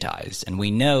digitized. And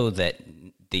we know that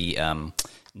the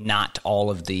not all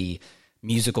of the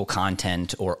musical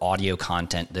content or audio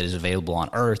content that is available on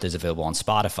Earth is available on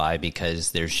Spotify,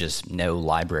 because there's just no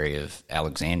library of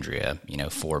Alexandria,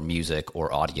 for music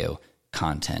or audio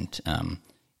content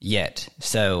yet.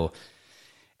 So,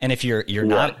 and if you're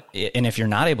not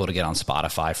able to get on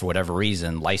Spotify for whatever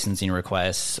reason, licensing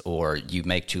requests, or you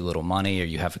make too little money, or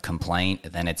you have a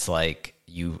complaint, then it's like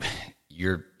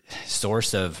your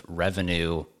source of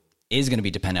revenue is going to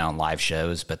be dependent on live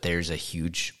shows, but there's a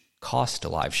huge cost to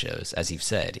live shows, as you've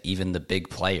said. Even the big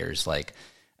players like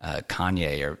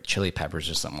Kanye or Chili Peppers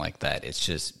or something like that, it's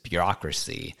just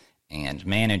bureaucracy and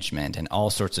management and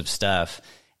all sorts of stuff.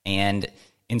 And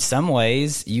in some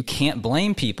ways, you can't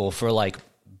blame people for like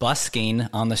busking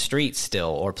on the street still,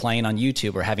 or playing on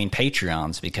YouTube, or having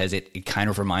Patreons, because it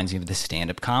kind of reminds me of the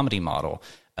stand-up comedy model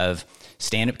of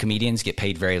stand-up comedians get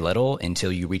paid very little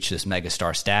until you reach this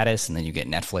megastar status, and then you get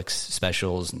Netflix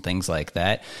specials and things like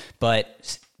that.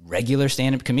 But regular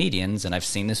stand-up comedians, and I've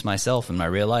seen this myself in my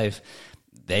real life,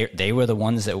 they were the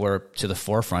ones that were to the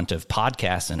forefront of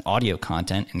podcasts and audio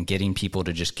content and getting people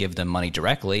to just give them money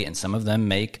directly. And some of them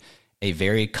make a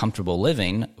very comfortable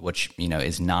living, which,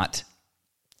 is not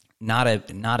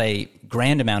a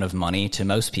grand amount of money to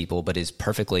most people, but is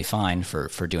perfectly fine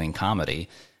for doing comedy,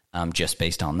 just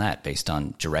based on that, based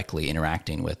on directly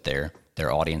interacting with their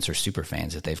audience or super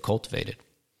fans that they've cultivated.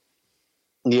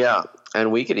 Yeah,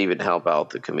 and we could even help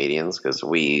out the comedians, because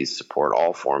we support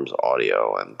all forms of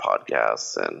audio and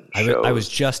podcasts and shows. I was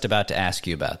just about to ask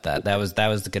you about that. That was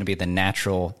going to be the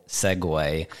natural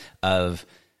segue of,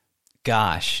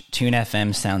 gosh, Tune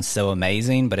FM sounds so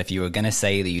amazing, but if you were going to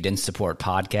say that you didn't support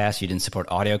podcasts, you didn't support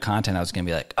audio content, I was going to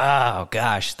be like, oh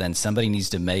gosh, then somebody needs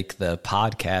to make the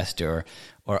podcast or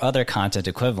other content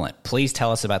equivalent. Please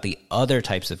tell us about the other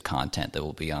types of content that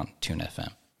will be on Tune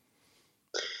FM.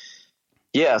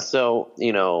 Yeah, so,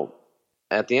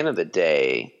 at the end of the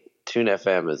day, Tune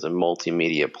FM is a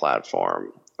multimedia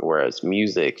platform, whereas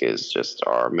music is just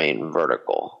our main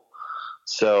vertical.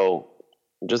 So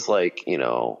just like,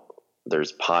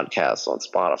 there's podcasts on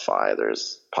Spotify,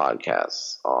 there's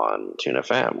podcasts on Tune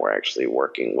FM. We're actually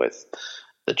working with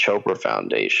the Chopra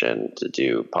Foundation to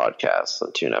do podcasts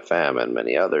on Tune FM and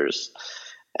many others.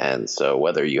 And so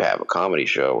whether you have a comedy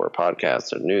show or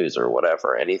podcast or news or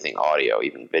whatever, anything audio,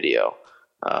 even video,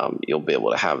 you'll be able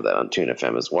to have that on Tune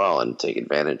FM as well and take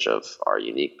advantage of our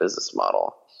unique business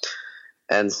model.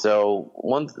 And so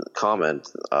one comment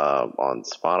on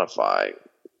Spotify,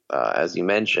 as you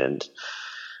mentioned,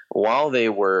 while they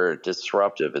were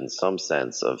disruptive in some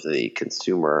sense of the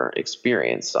consumer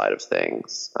experience side of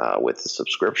things with the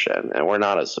subscription, and we're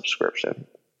not a subscription,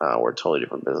 we're a totally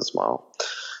different business model,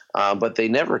 but they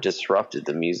never disrupted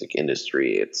the music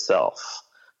industry itself.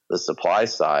 The supply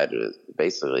side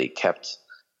basically kept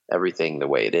everything the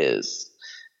way it is,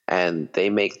 and they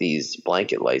make these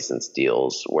blanket license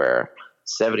deals where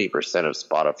 70% of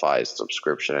Spotify's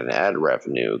subscription and ad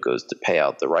revenue goes to pay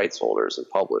out the rights holders and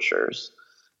publishers,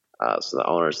 so the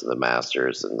owners and the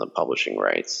masters and the publishing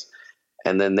rights,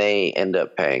 and then they end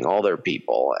up paying all their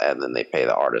people, and then they pay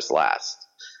the artists last.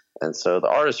 And so the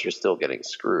artists are still getting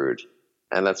screwed,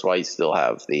 and that's why you still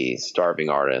have the starving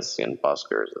artists and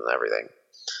buskers and everything.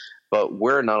 But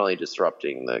we're not only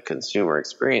disrupting the consumer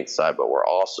experience side, but we're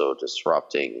also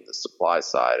disrupting the supply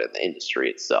side and the industry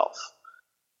itself.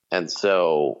 And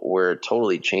so we're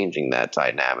totally changing that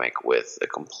dynamic with a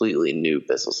completely new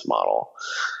business model.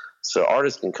 So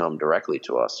artists can come directly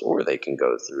to us, or they can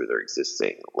go through their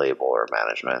existing label or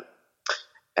management.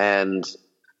 And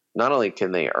not only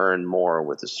can they earn more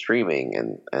with the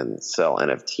streaming and sell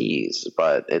NFTs,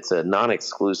 but it's a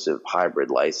non-exclusive hybrid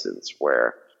license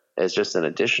where it's just an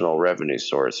additional revenue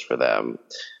source for them.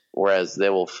 Whereas they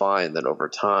will find that over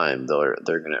time, they're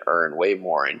going to earn way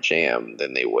more in Jam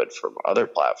than they would from other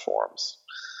platforms.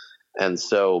 And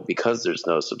so because there's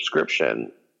no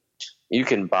subscription, you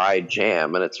can buy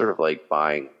Jam, and it's sort of like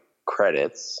buying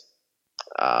credits,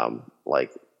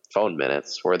 like phone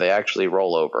minutes, where they actually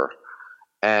roll over.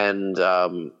 And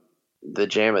the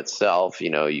Jam itself,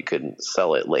 you can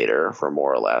sell it later for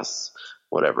more or less,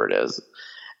 whatever it is.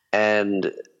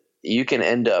 And you can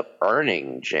end up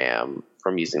earning Jam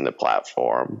from using the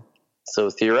platform. So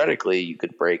theoretically, you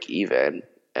could break even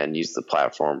and use the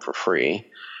platform for free,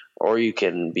 or you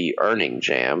can be earning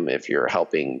Jam if you're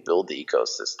helping build the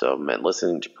ecosystem and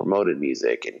listening to promoted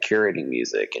music and curating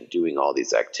music and doing all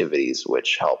these activities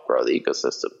which help grow the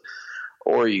ecosystem.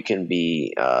 or you can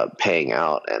be paying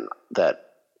out, and that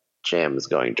jam is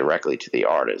going directly to the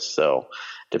artist. So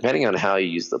depending on how you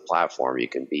use the platform, you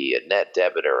can be a net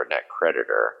debitor or net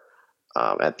creditor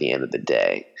at the end of the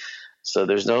day. So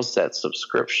there's no set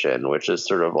subscription, which is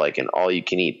sort of like an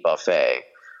all-you-can-eat buffet,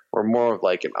 or more of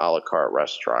like an a la carte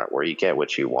restaurant where you get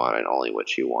what you want and only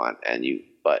what you want,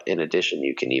 but in addition,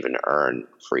 you can even earn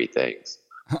free things.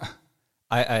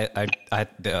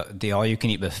 The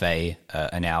all-you-can-eat buffet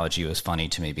analogy was funny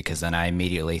to me, because then I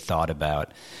immediately thought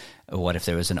about, what if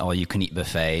there was an all-you-can-eat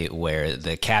buffet where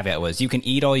the caveat was you can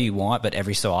eat all you want, but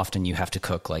every so often you have to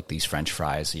cook like these French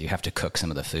fries, or you have to cook some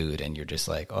of the food, and you're just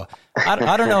like, oh, I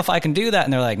don't know if I can do that.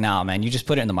 And they're like, nah, man, you just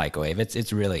put it in the microwave.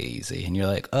 It's really easy. And you're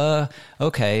like,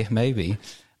 okay, maybe.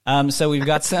 So we've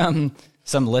got some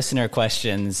listener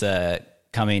questions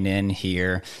coming in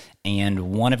here,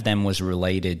 and one of them was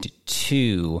related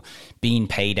to being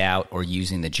paid out or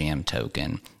using the Jam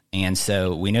token. And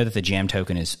so we know that the Jam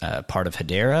token is part of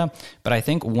Hedera, but I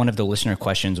think one of the listener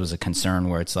questions was a concern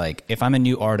where it's like, if I'm a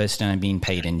new artist and I'm being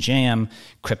paid in Jam,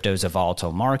 crypto's a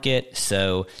volatile market.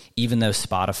 So even though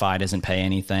Spotify doesn't pay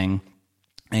anything,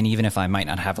 and even if I might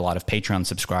not have a lot of Patreon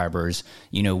subscribers,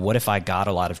 what if I got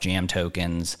a lot of Jam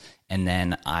tokens and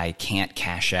then I can't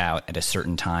cash out at a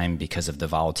certain time because of the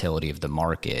volatility of the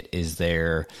market? Is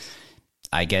there,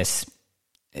 I guess,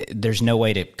 there's no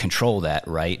way to control that,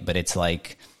 right? But it's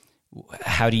like,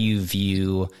 how do you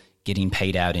view getting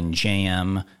paid out in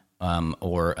Jam, how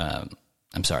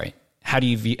do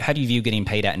you view getting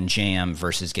paid out in Jam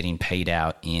versus getting paid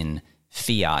out in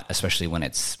fiat, especially when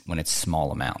it's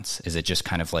small amounts? Is it just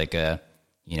kind of like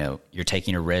you're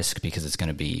taking a risk because it's going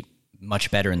to be much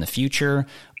better in the future,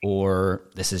 or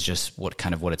this is just what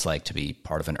it's like to be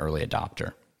part of an early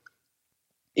adopter?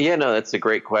 Yeah, no, that's a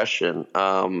great question.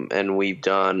 And we've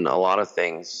done a lot of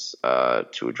things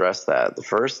to address that. The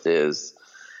first is,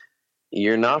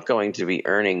 you're not going to be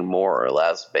earning more or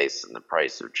less based on the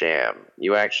price of Jam.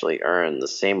 You actually earn the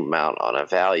same amount on a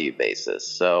value basis.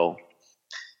 So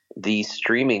the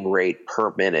streaming rate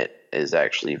per minute is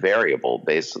actually variable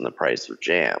based on the price of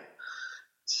Jam.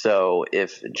 So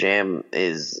if Jam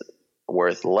is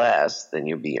worth less, then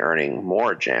you'd be earning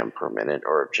more Jam per minute,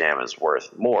 or if Jam is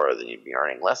worth more, then you'd be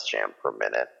earning less Jam per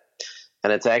minute.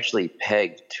 And it's actually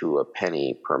pegged to a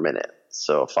penny per minute.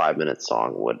 So a 5-minute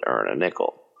song would earn a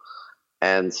nickel.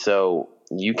 And so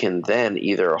you can then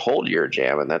either hold your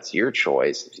Jam, and that's your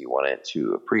choice if you want it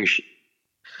to appreciate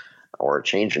or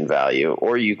change in value,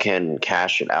 or you can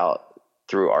cash it out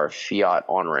through our fiat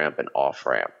on-ramp and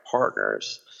off-ramp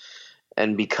partners.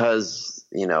 And because,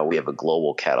 we have a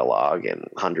global catalog in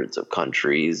hundreds of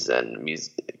countries, and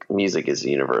music is a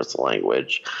universal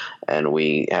language, and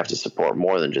we have to support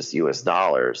more than just US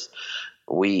dollars,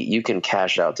 you can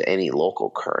cash out to any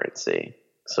local currency.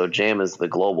 So Jam is the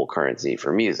global currency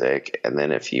for music. And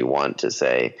then if you want to,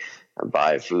 say,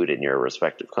 buy food in your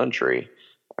respective country,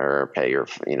 or pay your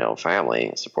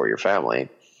family, support your family,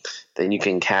 then you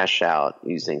can cash out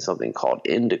using something called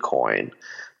Indocoin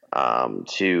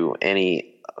to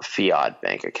any fiat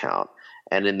bank account.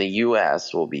 And in the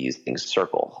US, we'll be using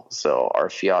Circle. So our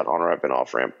fiat on-ramp and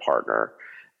off-ramp partner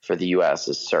for the US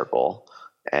is Circle.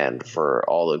 And for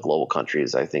all the global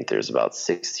countries, I think there's about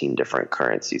 16 different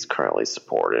currencies currently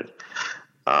supported,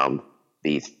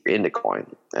 be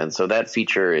Indocoin. And so that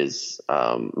feature is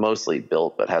mostly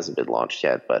built but hasn't been launched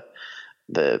yet. But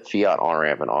the fiat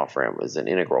on-ramp and off-ramp is an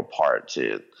integral part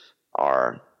to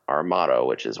our motto,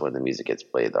 which is when the music gets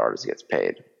played, the artist gets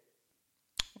paid.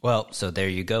 Well, so there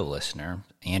you go, listener.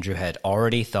 Andrew had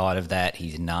already thought of that.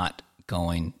 He's not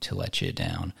going to let you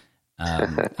down.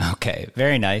 Okay,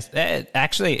 very nice.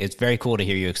 Actually, it's very cool to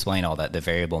hear you explain all that, the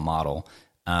variable model.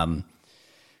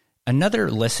 Another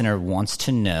listener wants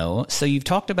to know, so you've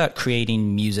talked about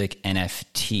creating music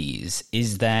NFTs.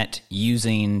 Is that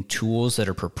using tools that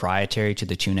are proprietary to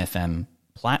the TuneFM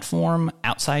platform,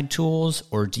 outside tools,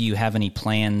 or do you have any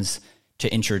plans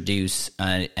to introduce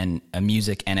a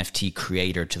music NFT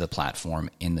creator to the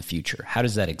platform in the future? How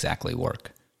does that exactly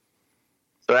work?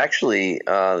 So actually,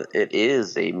 it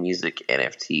is a music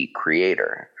NFT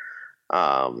creator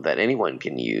that anyone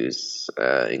can use,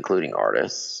 including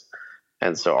artists.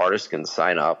 And so artists can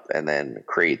sign up and then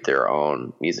create their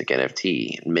own music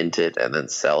NFT, mint it, and then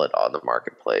sell it on the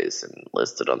marketplace and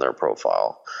list it on their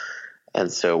profile.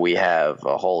 And so we have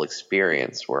a whole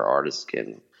experience where artists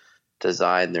can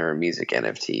design their music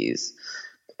NFTs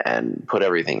and put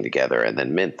everything together and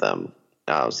then mint them.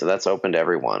 So that's open to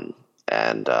everyone.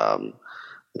 And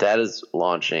that is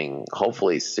launching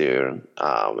hopefully soon.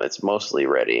 It's mostly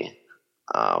ready,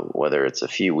 whether it's a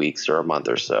few weeks or a month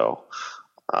or so.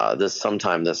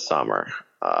 sometime this summer.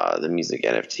 The music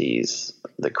NFTs,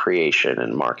 the creation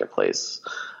and marketplace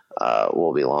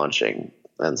will be launching,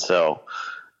 and so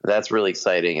that's really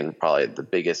exciting and probably the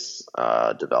biggest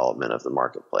development of the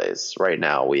marketplace. Right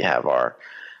now, we have our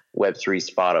Web3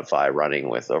 Spotify running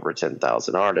with over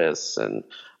 10,000 artists and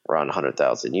around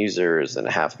 100,000 users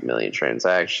and 500,000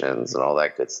 transactions and all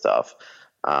that good stuff.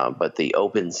 But the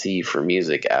OpenSea for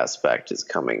music aspect is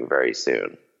coming very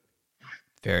soon.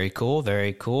 Very cool,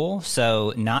 very cool.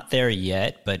 So not there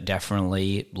yet, but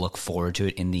definitely look forward to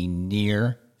it in the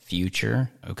near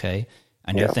future, okay?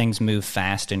 I know things move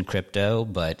fast in crypto,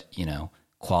 but,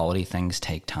 quality things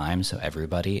take time, so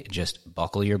everybody just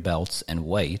buckle your belts and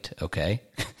wait, okay?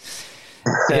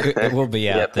 It will be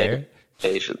out there.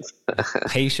 Patience.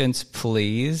 Patience,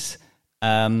 please.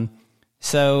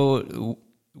 So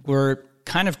we're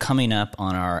kind of coming up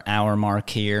on our hour mark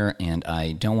here, and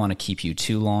I don't want to keep you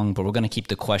too long, but we're going to keep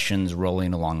the questions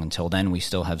rolling along until then. We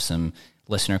still have some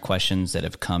listener questions that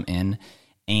have come in,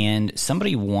 and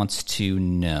somebody wants to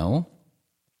know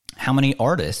how many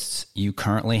artists you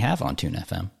currently have on Tune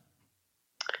FM.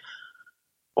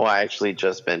 Well, I actually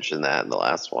just mentioned that in the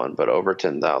last one, but over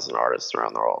 10,000 artists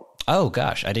around the world. Oh,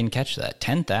 gosh, I didn't catch that.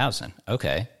 10,000.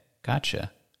 Okay, gotcha.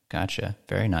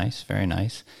 Very nice, very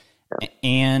nice. Yeah.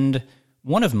 And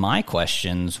one of my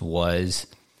questions was,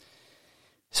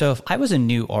 so if I was a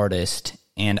new artist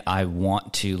and I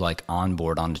want to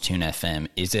onboard onto Tune FM,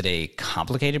 is it a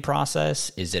complicated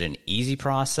process? Is it an easy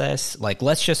process?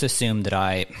 Let's just assume that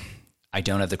I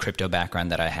don't have the crypto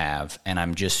background that I have, and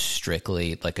I'm just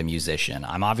strictly a musician.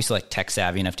 I'm obviously tech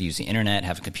savvy enough to use the internet,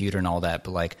 have a computer and all that,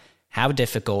 but how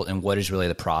difficult and what is really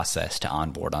the process to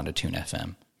onboard onto Tune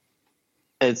FM?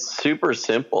 It's super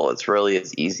simple. It's really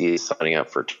as easy as signing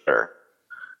up for Twitter.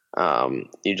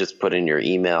 You just put in your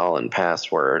email and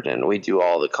password, and we do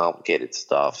all the complicated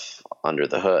stuff under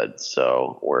the hood.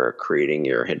 So we're creating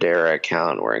your Hedera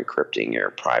account. We're encrypting your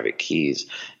private keys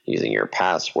using your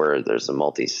password. There's a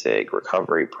multi-sig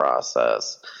recovery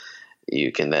process.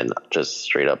 You can then just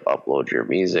straight up upload your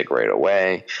music right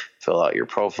away, fill out your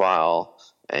profile,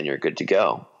 and you're good to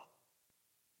go.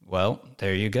 Well,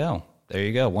 there you go.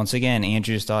 Once again,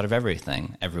 Andrew's thought of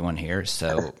everyone here.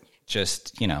 So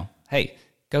just, hey,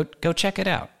 go check it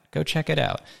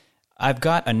out. I've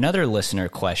got another listener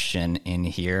question in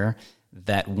here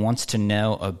that wants to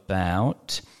know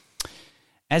about,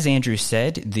 as Andrew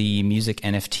said, the music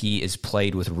NFT is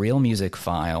played with real music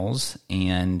files,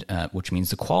 and which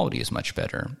means the quality is much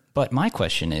better. But my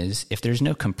question is, if there's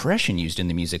no compression used in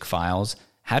the music files,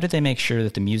 how do they make sure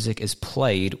that the music is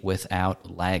played without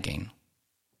lagging?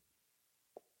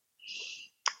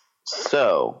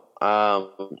 So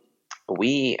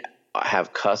we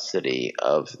have custody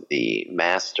of the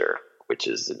master, which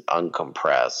is an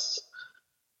uncompressed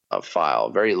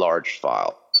file, very large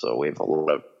file. So we have a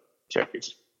lot of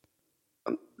checks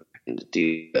to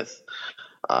do with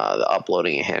the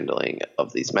uploading and handling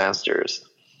of these masters.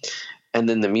 And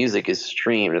then the music is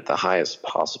streamed at the highest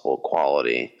possible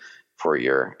quality for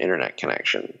your internet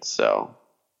connection. So,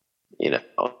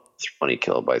 20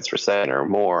 kilobytes per second or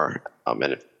more, and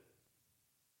if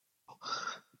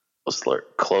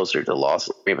closer to loss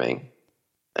streaming.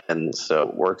 And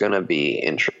so we're going to be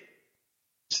interested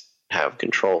to have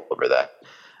control over that.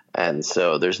 And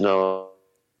so there's no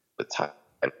time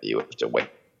you have to wait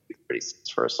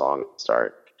for a song to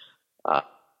start.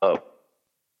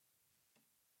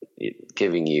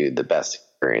 Giving you the best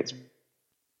experience.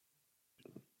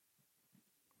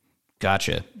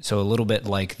 Gotcha. So a little bit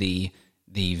like the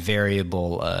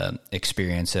variable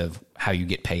experience of how you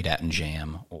get paid at in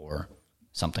Jam or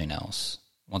something else.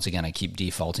 Once again, I keep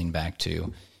defaulting back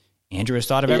to Andrew has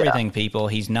thought of everything, people.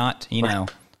 He's not,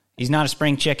 he's not a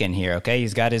spring chicken here, okay?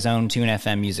 He's got his own Tune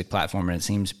FM music platform, and it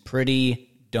seems pretty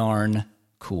darn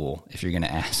cool, if you're going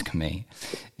to ask me.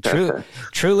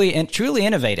 Truly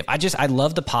innovative. I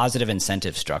love the positive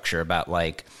incentive structure about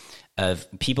of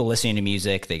people listening to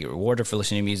music. They get rewarded for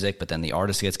listening to music, but then the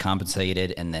artist gets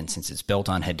compensated. And then since it's built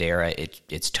on Hedera,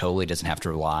 it's totally doesn't have to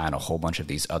rely on a whole bunch of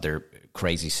these other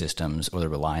crazy systems or the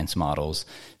reliance models.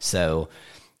 So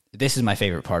this is my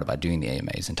favorite part about doing the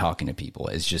AMAs and talking to people,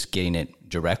 is just getting it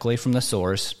directly from the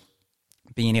source,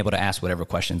 being able to ask whatever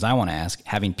questions I want to ask,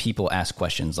 having people ask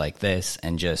questions like this,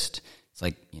 and just,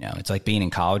 it's like being in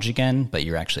college again, but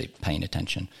you're actually paying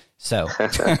attention. So,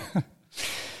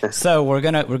 so we're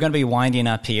gonna be winding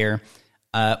up here.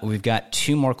 We've got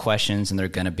two more questions, and they're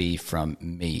going to be from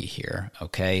me here.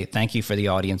 Okay. Thank you for the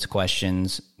audience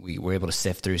questions. We were able to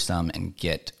sift through some and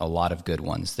get a lot of good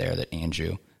ones there that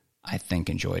Andrew, I think,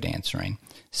 enjoyed answering.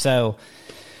 So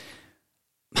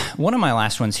one of my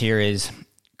last ones here is,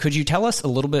 Could you tell us a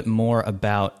little bit more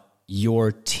about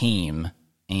your team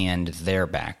and their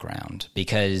background?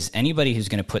 Because anybody who's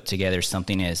going to put together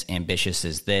something as ambitious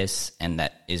as this, and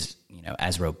that is,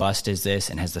 as robust as this,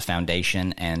 and has the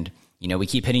foundation, and we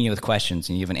keep hitting you with questions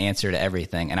and you have an answer to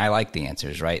everything. And I like the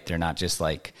answers, right? They're not just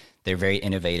like, they're very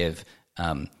innovative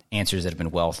answers that have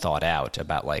been well thought out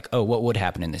about like, oh, what would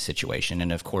happen in this situation?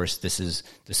 And of course, this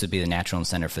would be the natural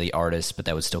incentive for the artist, but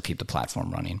that would still keep the platform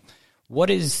running. What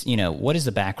is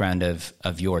the background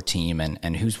of your team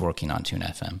and who's working on Tune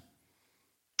FM?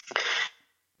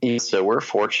 So we're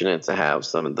fortunate to have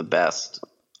some of the best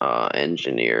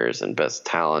engineers and best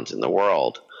talent in the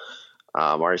world.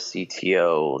 Our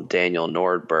CTO, Daniel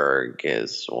Nordberg,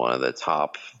 is one of the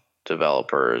top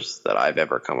developers that I've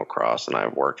ever come across, and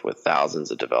I've worked with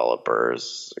thousands of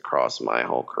developers across my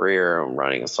whole career. I'm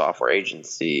running a software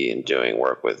agency and doing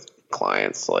work with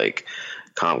clients like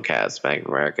Comcast, Bank of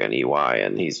America, and EY,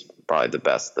 and he's probably the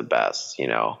best,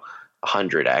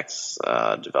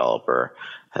 100x developer,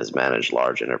 has managed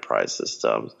large enterprise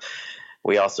systems.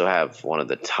 We also have one of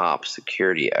the top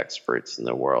security experts in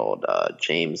the world,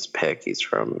 James Pick. He's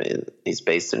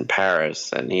based in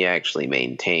Paris, and he actually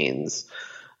maintains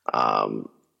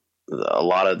a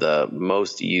lot of the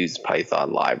most used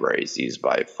Python libraries used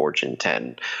by Fortune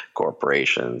 10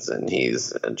 corporations, and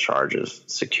he's in charge of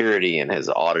security and has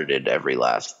audited every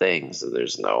last thing, so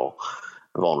there's no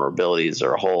vulnerabilities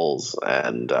or holes,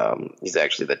 and he's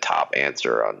actually the top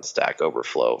answer on Stack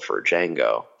Overflow for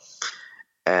Django.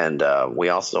 And we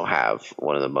also have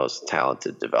one of the most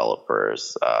talented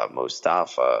developers,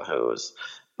 Mustafa, who's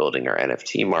building our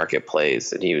NFT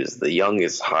marketplace, and he was the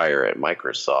youngest hire at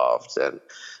Microsoft and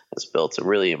has built some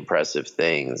really impressive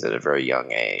things at a very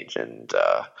young age, and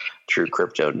true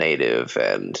crypto native,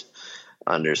 and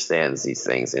understands these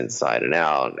things inside and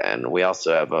out. And we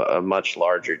also have a much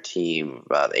larger team,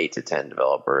 about 8 to 10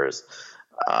 developers,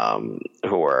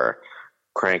 who are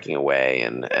cranking away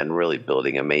and really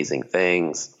building amazing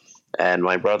things. And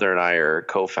my brother and I are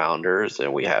co-founders,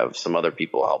 and we have some other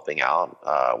people helping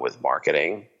out with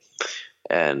marketing.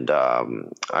 And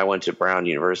I went to Brown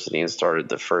University and started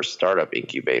the first startup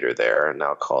incubator there,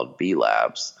 now called B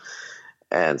Labs.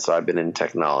 And so I've been in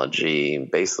technology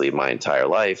basically my entire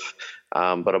life,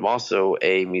 but I'm also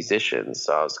a musician.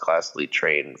 So I was classically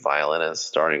trained violinist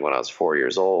starting when I was 4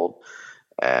 years old.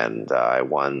 And I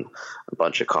won a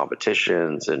bunch of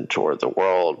competitions and toured the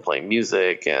world playing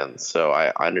music. And so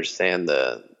I understand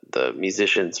the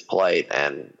musician's plight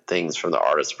and things from the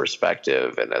artist's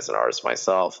perspective, and as an artist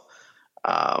myself.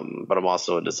 But I'm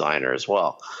also a designer as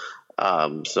well.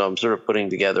 So I'm sort of putting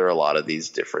together a lot of these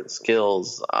different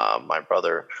skills. My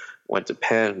brother went to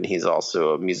Penn. He's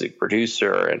also a music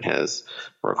producer and has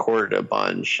recorded a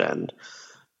bunch and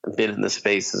been in the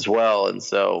space as well. And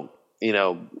so,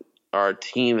 our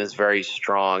team is very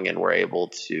strong, and we're able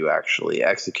to actually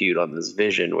execute on this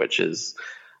vision, which is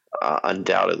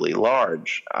undoubtedly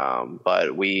large.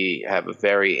 But we have a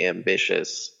very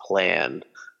ambitious plan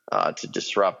to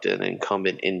disrupt an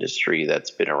incumbent industry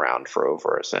that's been around for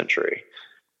over a century.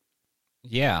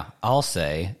 Yeah, I'll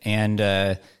say. And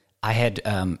I had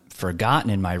forgotten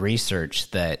in my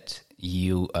research that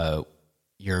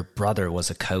your brother was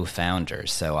a co-founder.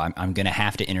 So I'm going to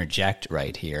have to interject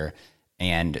right here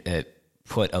and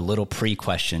put a little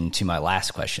pre-question to my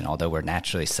last question, although we're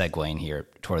naturally segueing here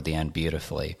toward the end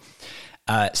beautifully.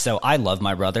 So I love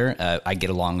my brother. I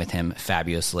get along with him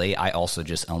fabulously. I also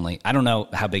I don't know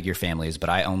how big your family is,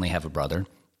 but I only have a brother.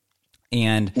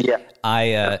 And yeah.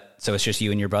 So it's just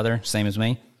you and your brother, same as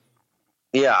me?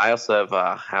 Yeah, I also have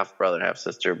a half brother, half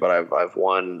sister, but I've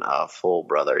one full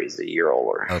brother. He's a year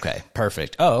older. Okay,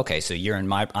 perfect. Oh, okay. So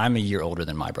I'm a year older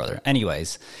than my brother.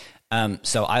 Anyways,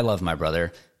 so I love my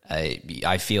brother.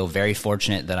 I feel very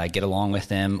fortunate that I get along with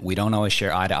him. We don't always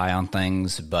share eye to eye on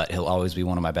things, but he'll always be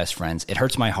one of my best friends. It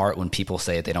hurts my heart when people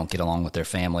say that they don't get along with their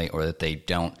family or that they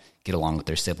don't get along with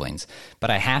their siblings.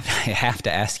 But I have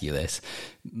to ask you this.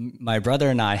 My brother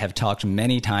and I have talked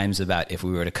many times about if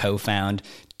we were to co-found,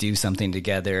 do something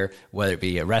together, whether it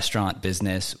be a restaurant,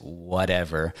 business,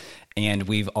 whatever. And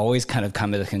we've always kind of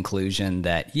come to the conclusion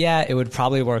that, yeah, it would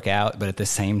probably work out, but at the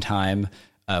same time,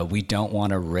 we don't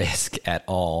want to risk at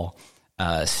all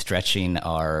stretching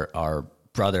our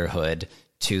brotherhood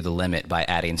to the limit by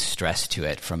adding stress to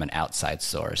it from an outside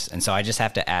source. And so I just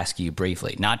have to ask you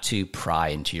briefly, not to pry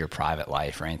into your private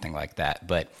life or anything like that,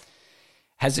 but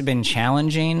has it been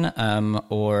challenging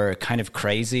or kind of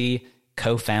crazy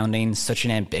co-founding such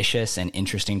an ambitious and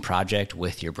interesting project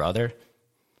with your brother?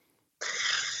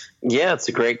 Yeah, it's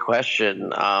a great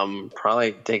question.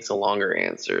 Probably takes a longer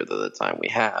answer than the time we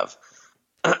have.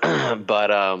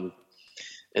 But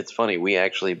It's funny. We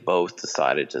actually both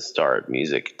decided to start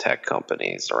music tech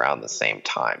companies around the same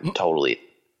time, totally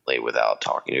without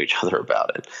talking to each other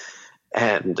about it.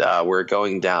 And we're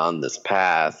going down this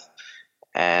path,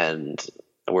 and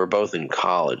we're both in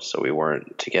college, so we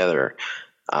weren't together.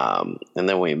 And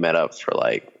then we met up for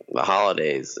like the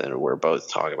holidays, and we're both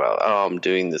talking about, oh, I'm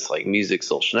doing this like music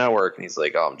social network, and he's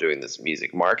like, oh, I'm doing this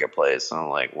music marketplace. And I'm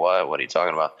like, what are you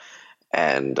talking about?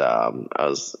 And I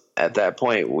was at that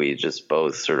point, we just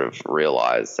both sort of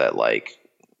realized that like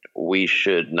we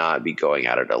should not be going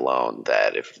at it alone,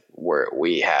 that if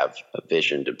we have a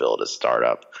vision to build a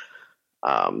startup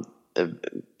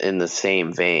in the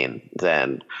same vein,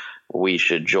 then we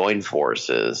should join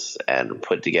forces and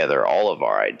put together all of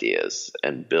our ideas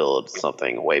and build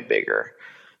something way bigger.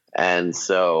 And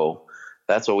so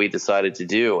that's what we decided to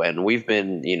do. And we've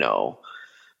been,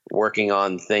 working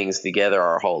on things together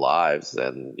our whole lives.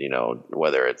 And,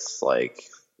 whether it's like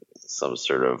some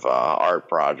sort of art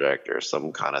project or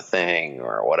some kind of thing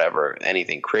or whatever,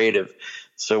 anything creative.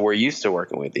 So we're used to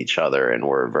working with each other and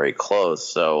we're very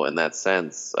close. So in that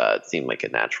sense, it seemed like a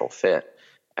natural fit.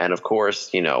 And of course,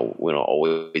 we don't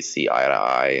always see eye to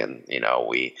eye, and,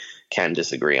 we can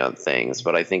disagree on things.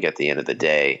 But I think at the end of the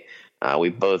day, we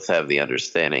both have the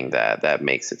understanding that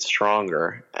makes it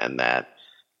stronger, and that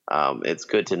it's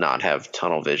good to not have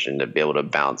tunnel vision, to be able to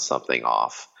bounce something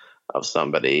off of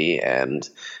somebody and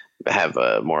have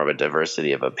more of a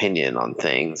diversity of opinion on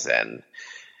things. And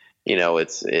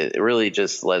it really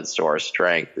just lends to our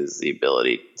strength, is the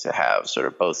ability to have sort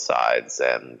of both sides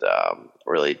and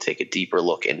really take a deeper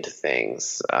look into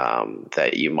things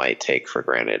that you might take for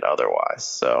granted otherwise.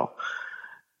 So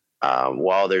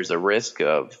while there's a risk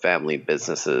of family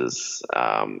businesses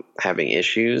having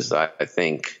issues, I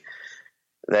think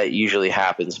that usually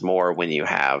happens more when you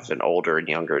have an older and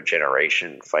younger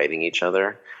generation fighting each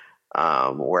other.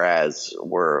 Whereas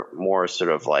we're more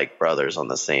sort of like brothers on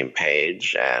the same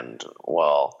page, and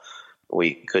while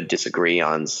we could disagree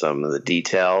on some of the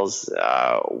details,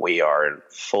 we are in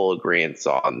full agreement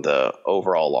on the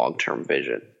overall long-term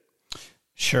vision.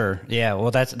 Sure. Yeah.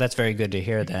 Well, that's very good to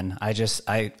hear then.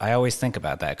 I always think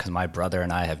about that because my brother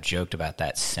and I have joked about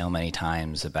that so many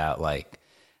times, about like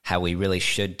how we really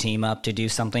should team up to do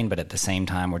something, but at the same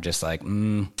time, we're just like,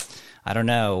 I don't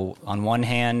know. On one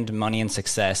hand, money and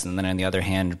success, and then on the other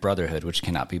hand, brotherhood, which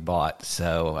cannot be bought.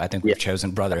 So I think we've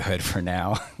chosen brotherhood for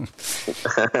now.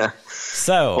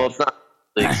 So, well, it's not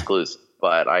exclusive,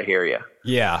 but I hear you.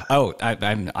 Yeah. Oh,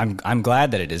 I'm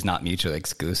glad that it is not mutually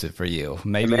exclusive for you.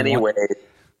 Maybe in many ways,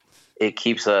 it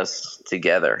keeps us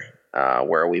together,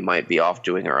 where we might be off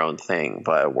doing our own thing,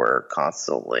 but we're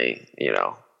constantly,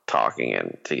 talking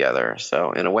and together.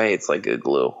 So in a way, it's like a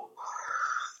glue.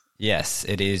 Yes,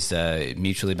 it is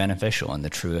mutually beneficial in the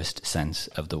truest sense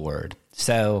of the word.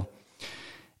 So,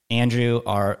 Andrew,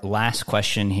 our last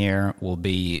question here will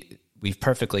be, we've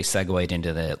perfectly segued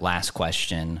into the last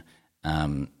question.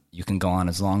 You can go on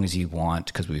as long as you want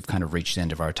because we've kind of reached the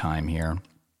end of our time here.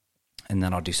 And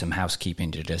then I'll do some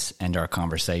housekeeping to just end our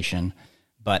conversation.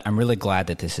 But I'm really glad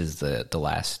that this is the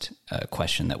last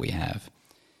question that we have.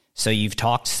 So you've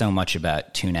talked so much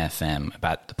about Tune FM,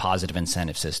 about the positive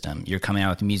incentive system. You're coming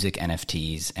out with music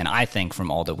NFTs, and I think from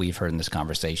all that we've heard in this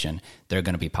conversation, they're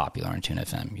going to be popular on Tune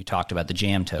FM. You talked about the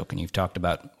Jam token. You've talked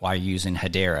about why you're using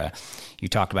Hedera. You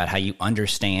talked about how you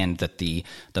understand that the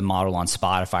model on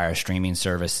Spotify or streaming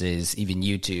services, even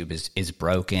YouTube, is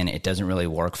broken. It doesn't really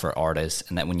work for artists,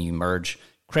 and that when you merge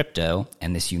crypto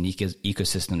and this unique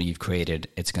ecosystem that you've created,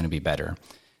 it's going to be better.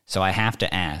 So I have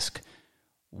to ask,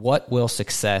 what will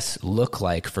success look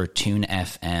like for Tune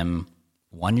FM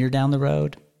 1 year down the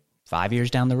road, 5 years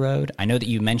down the road? I know that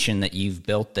you mentioned that you've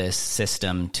built this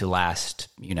system to last,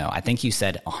 I think you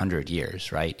said 100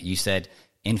 years, right? You said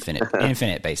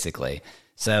infinite basically.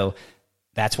 So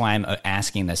that's why I'm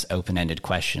asking this open-ended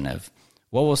question of,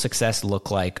 what will success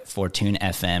look like for Tune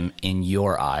FM in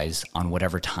your eyes on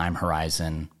whatever time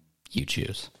horizon you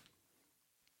choose?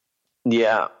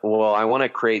 Yeah, well, I want to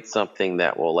create something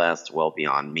that will last well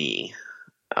beyond me.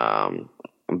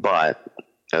 But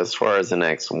as far as the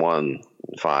next 1,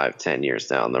 5, 10 years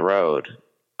down the road,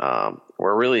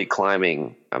 we're really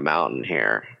climbing a mountain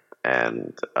here,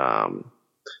 and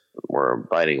we're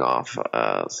biting off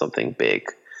something big.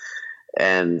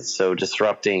 And so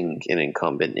disrupting an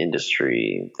incumbent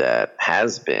industry that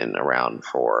has been around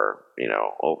for,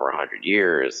 over 100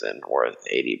 years and worth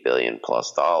 $80 billion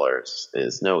plus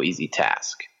is no easy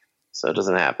task. So it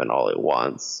doesn't happen all at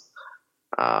once,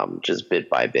 just bit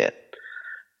by bit.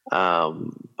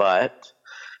 But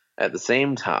at the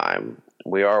same time,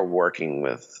 we are working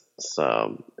with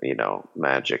some,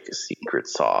 magic secret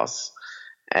sauce.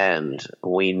 And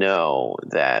we know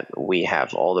that we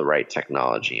have all the right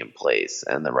technology in place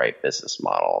and the right business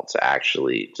model to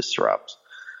actually disrupt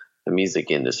the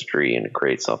music industry and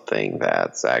create something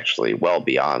that's actually well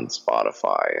beyond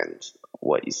Spotify and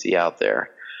what you see out there.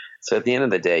 So at the end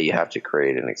of the day, you have to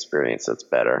create an experience that's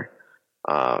better,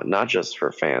 not just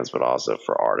for fans, but also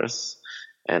for artists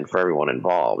and for everyone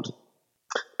involved.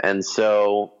 And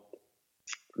so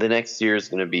the next year is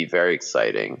going to be very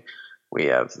exciting. We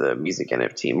have the music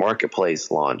NFT marketplace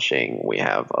launching. We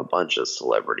have a bunch of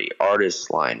celebrity artists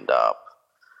lined up.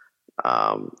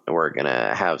 We're going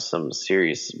to have some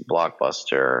serious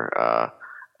blockbuster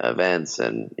events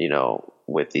and,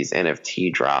 with these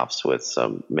NFT drops with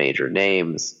some major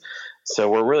names. So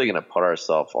we're really going to put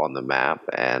ourselves on the map,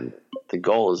 and the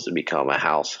goal is to become a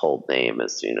household name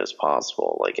as soon as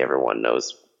possible. Like, everyone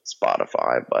knows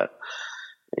Spotify, but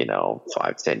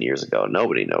 5-10 years ago,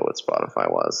 nobody knew what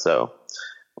Spotify was. So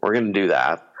we're going to do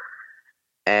that.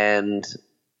 And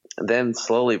then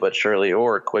slowly but surely,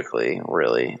 or quickly,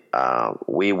 really,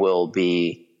 we will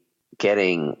be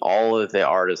getting all of the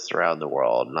artists around the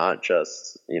world, not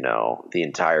just, the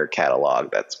entire catalog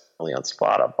that's only on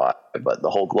Spotify, but the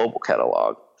whole global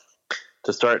catalog,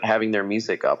 to start having their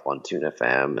music up on Tune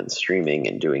FM and streaming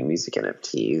and doing music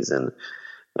NFTs. And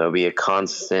there'll be a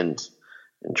constant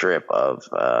drip of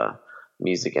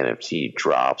music NFT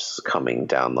drops coming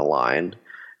down the line.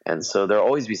 And so there'll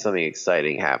always be something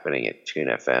exciting happening at Tune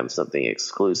FM, something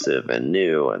exclusive and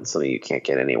new and something you can't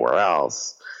get anywhere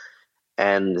else.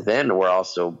 And then we're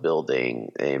also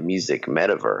building a music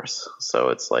metaverse. So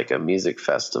it's like a music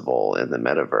festival in the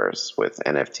metaverse with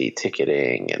NFT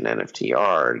ticketing and NFT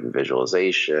art and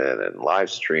visualization and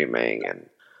live streaming and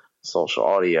social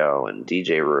audio and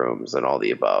DJ rooms and all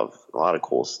the above. A lot of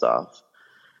cool stuff.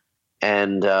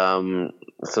 And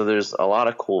so there's a lot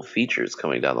of cool features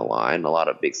coming down the line, a lot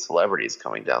of big celebrities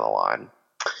coming down the line.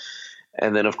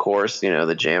 And then, of course,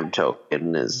 the Jam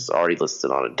token is already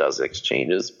listed on a dozen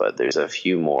exchanges, but there's a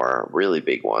few more really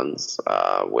big ones,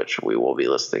 which we will be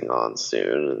listing on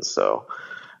soon. And so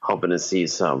hoping to see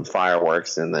some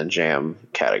fireworks in the Jam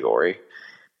category.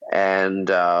 And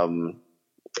 5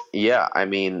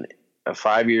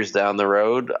 years down the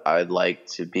road, I'd like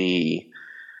to be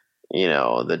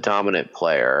the dominant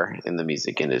player in the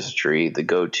music industry, the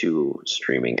go-to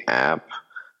streaming app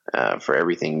for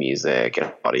everything music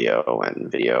and audio and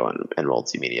video and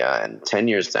multimedia. And 10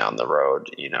 years down the road,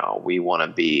 we want to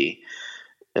be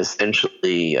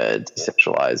essentially a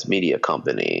decentralized media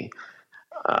company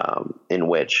in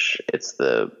which it's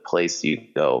the place you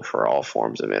go for all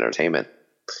forms of entertainment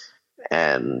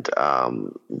and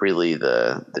really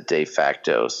the de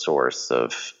facto source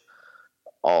of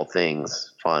all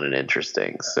things fun and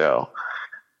interesting. So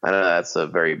I know that's a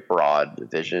very broad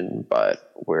vision,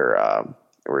 but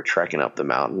we're trekking up the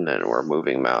mountain and we're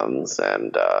moving mountains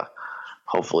and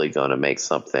hopefully going to make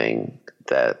something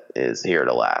that is here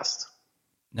to last.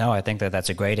 No, I think that's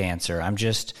a great answer. I'm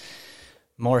just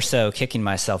more so kicking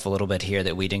myself a little bit here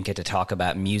that we didn't get to talk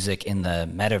about music in the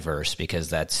metaverse, because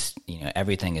that's,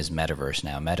 everything is metaverse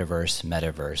now.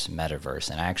 Metaverse.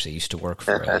 And I actually used to work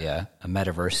for a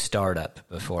metaverse startup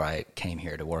before I came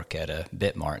here to work at a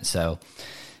Bitmart. So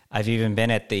I've even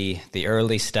been at the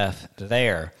early stuff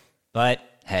there. But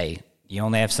hey, you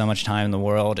only have so much time in the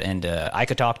world, and I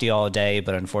could talk to you all day,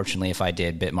 but unfortunately if I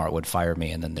did, Bitmart would fire me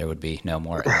and then there would be no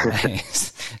more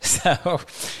AMAs.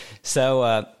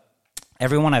 So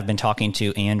everyone, I've been talking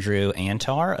to Andrew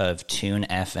Antar of Tune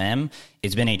FM.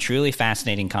 It's been a truly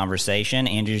fascinating conversation.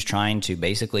 Andrew's trying to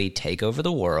basically take over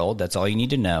the world. That's all you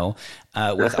need to know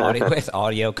with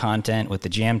audio content, with the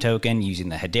Jam token, using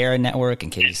the Hedera network. In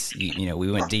case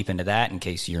we went deep into that. In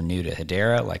case you're new to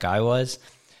Hedera, like I was.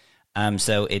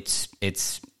 So it's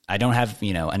I don't have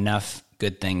enough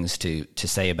good things to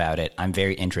say about it. I'm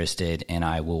very interested, and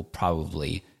I will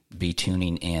probably be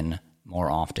tuning in more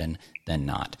often than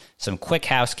not. Some quick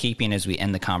housekeeping as we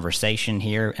end the conversation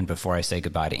here, and before I say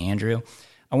goodbye to Andrew,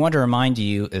 I want to remind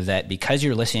you that because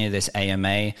you're listening to this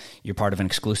AMA, you're part of an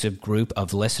exclusive group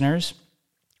of listeners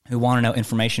who want to know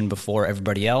information before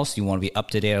everybody else. You want to be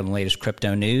up to date on the latest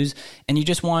crypto news, and you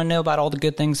just want to know about all the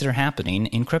good things that are happening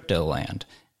in crypto land.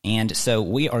 And so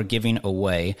we are giving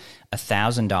away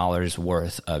 $1,000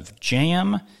 worth of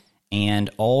Jam, and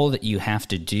all that you have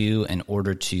to do in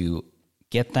order to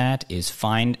get that is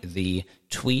find the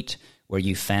tweet where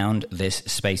you found this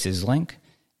Spaces link,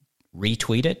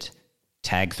 retweet it,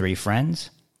 tag 3 friends,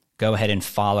 go ahead and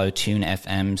follow Tune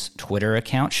FM's Twitter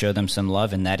account, show them some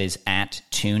love, and that is at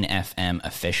Tune FM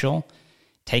Official.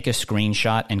 Take a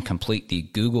screenshot and complete the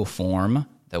Google form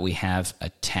that we have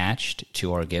attached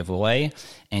to our giveaway,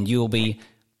 and you will be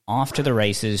off to the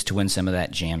races to win some of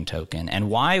that jam token. And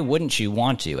why wouldn't you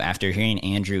want to after hearing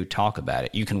Andrew talk about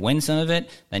it? You can win some of it,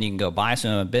 then you can go buy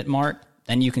some of Bitmart,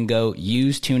 then you can go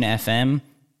use Tune FM.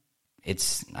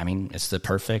 It's the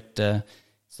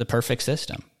perfect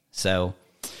system. So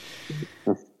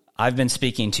I've been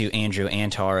speaking to Andrew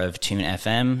Antar of Tune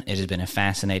FM. It has been a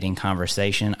fascinating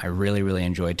conversation. I really, really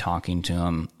enjoyed talking to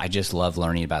him. I just love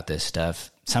learning about this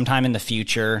stuff. Sometime in the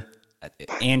future,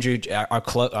 Andrew,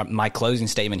 my closing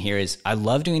statement here is I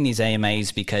love doing these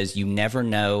AMAs because you never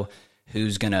know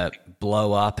who's going to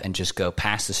blow up and just go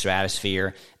past the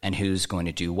stratosphere and who's going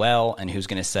to do well and who's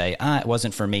going to say, it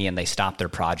wasn't for me, and they stop their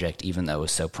project even though it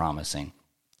was so promising.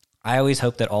 I always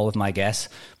hope that all of my guests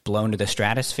blow into the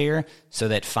stratosphere so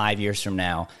that 5 years from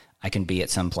now, I can be at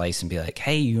some place and be like,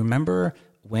 hey, you remember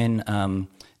when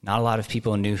not a lot of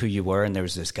people knew who you were and there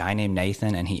was this guy named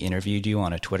Nathan and he interviewed you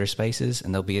on a Twitter Spaces?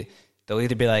 And they'll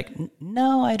either be like,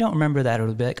 no, I don't remember that. Or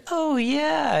they'll be like, oh,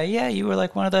 yeah, you were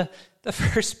like one of the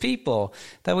first people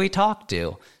that we talked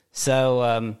to.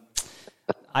 So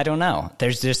I don't know.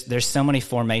 There's so many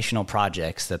formational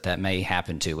projects that may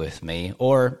happen to with me,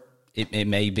 or it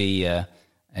may be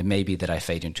that I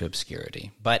fade into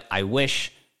obscurity. But I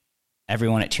wish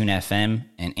everyone at Tune FM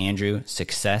and Andrew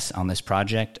success on this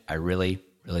project. I really,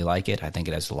 really like it. I think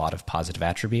it has a lot of positive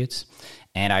attributes.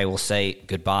 And I will say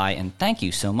goodbye and thank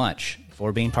you so much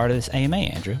for being part of this AMA,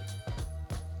 Andrew.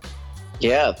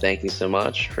 Yeah, thank you so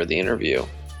much for the interview.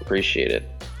 Appreciate it.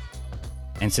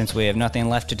 And since we have nothing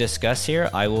left to discuss here,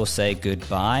 I will say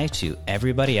goodbye to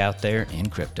everybody out there in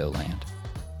crypto land.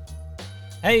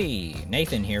 Hey,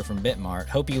 Nathan here from Bitmart.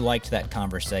 Hope you liked that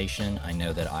conversation. I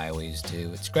know that I always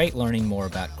do. It's great learning more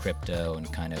about crypto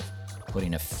and kind of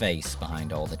putting a face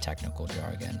behind all the technical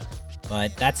jargon.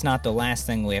 But that's not the last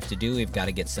thing we have to do. We've got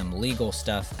to get some legal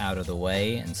stuff out of the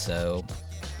way, and so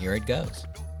here it goes.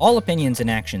 All opinions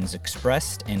and actions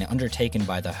expressed and undertaken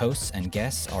by the hosts and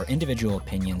guests are individual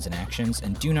opinions and actions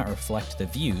and do not reflect the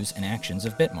views and actions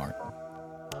of Bitmart.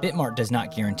 Bitmart does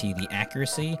not guarantee the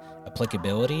accuracy,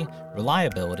 applicability,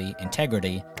 reliability,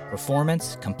 integrity,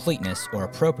 performance, completeness, or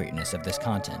appropriateness of this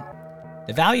content.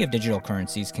 The value of digital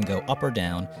currencies can go up or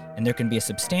down, and there can be a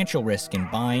substantial risk in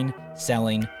buying,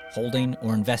 selling, holding,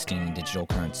 or investing in digital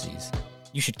currencies.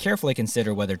 You should carefully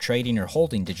consider whether trading or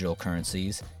holding digital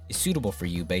currencies is suitable for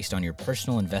you based on your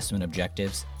personal investment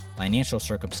objectives, financial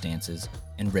circumstances,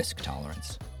 and risk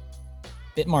tolerance.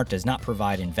 Bitmart does not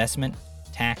provide investment,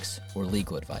 tax, or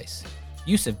legal advice.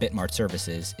 Use of Bitmart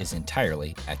services is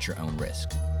entirely at your own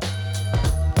risk.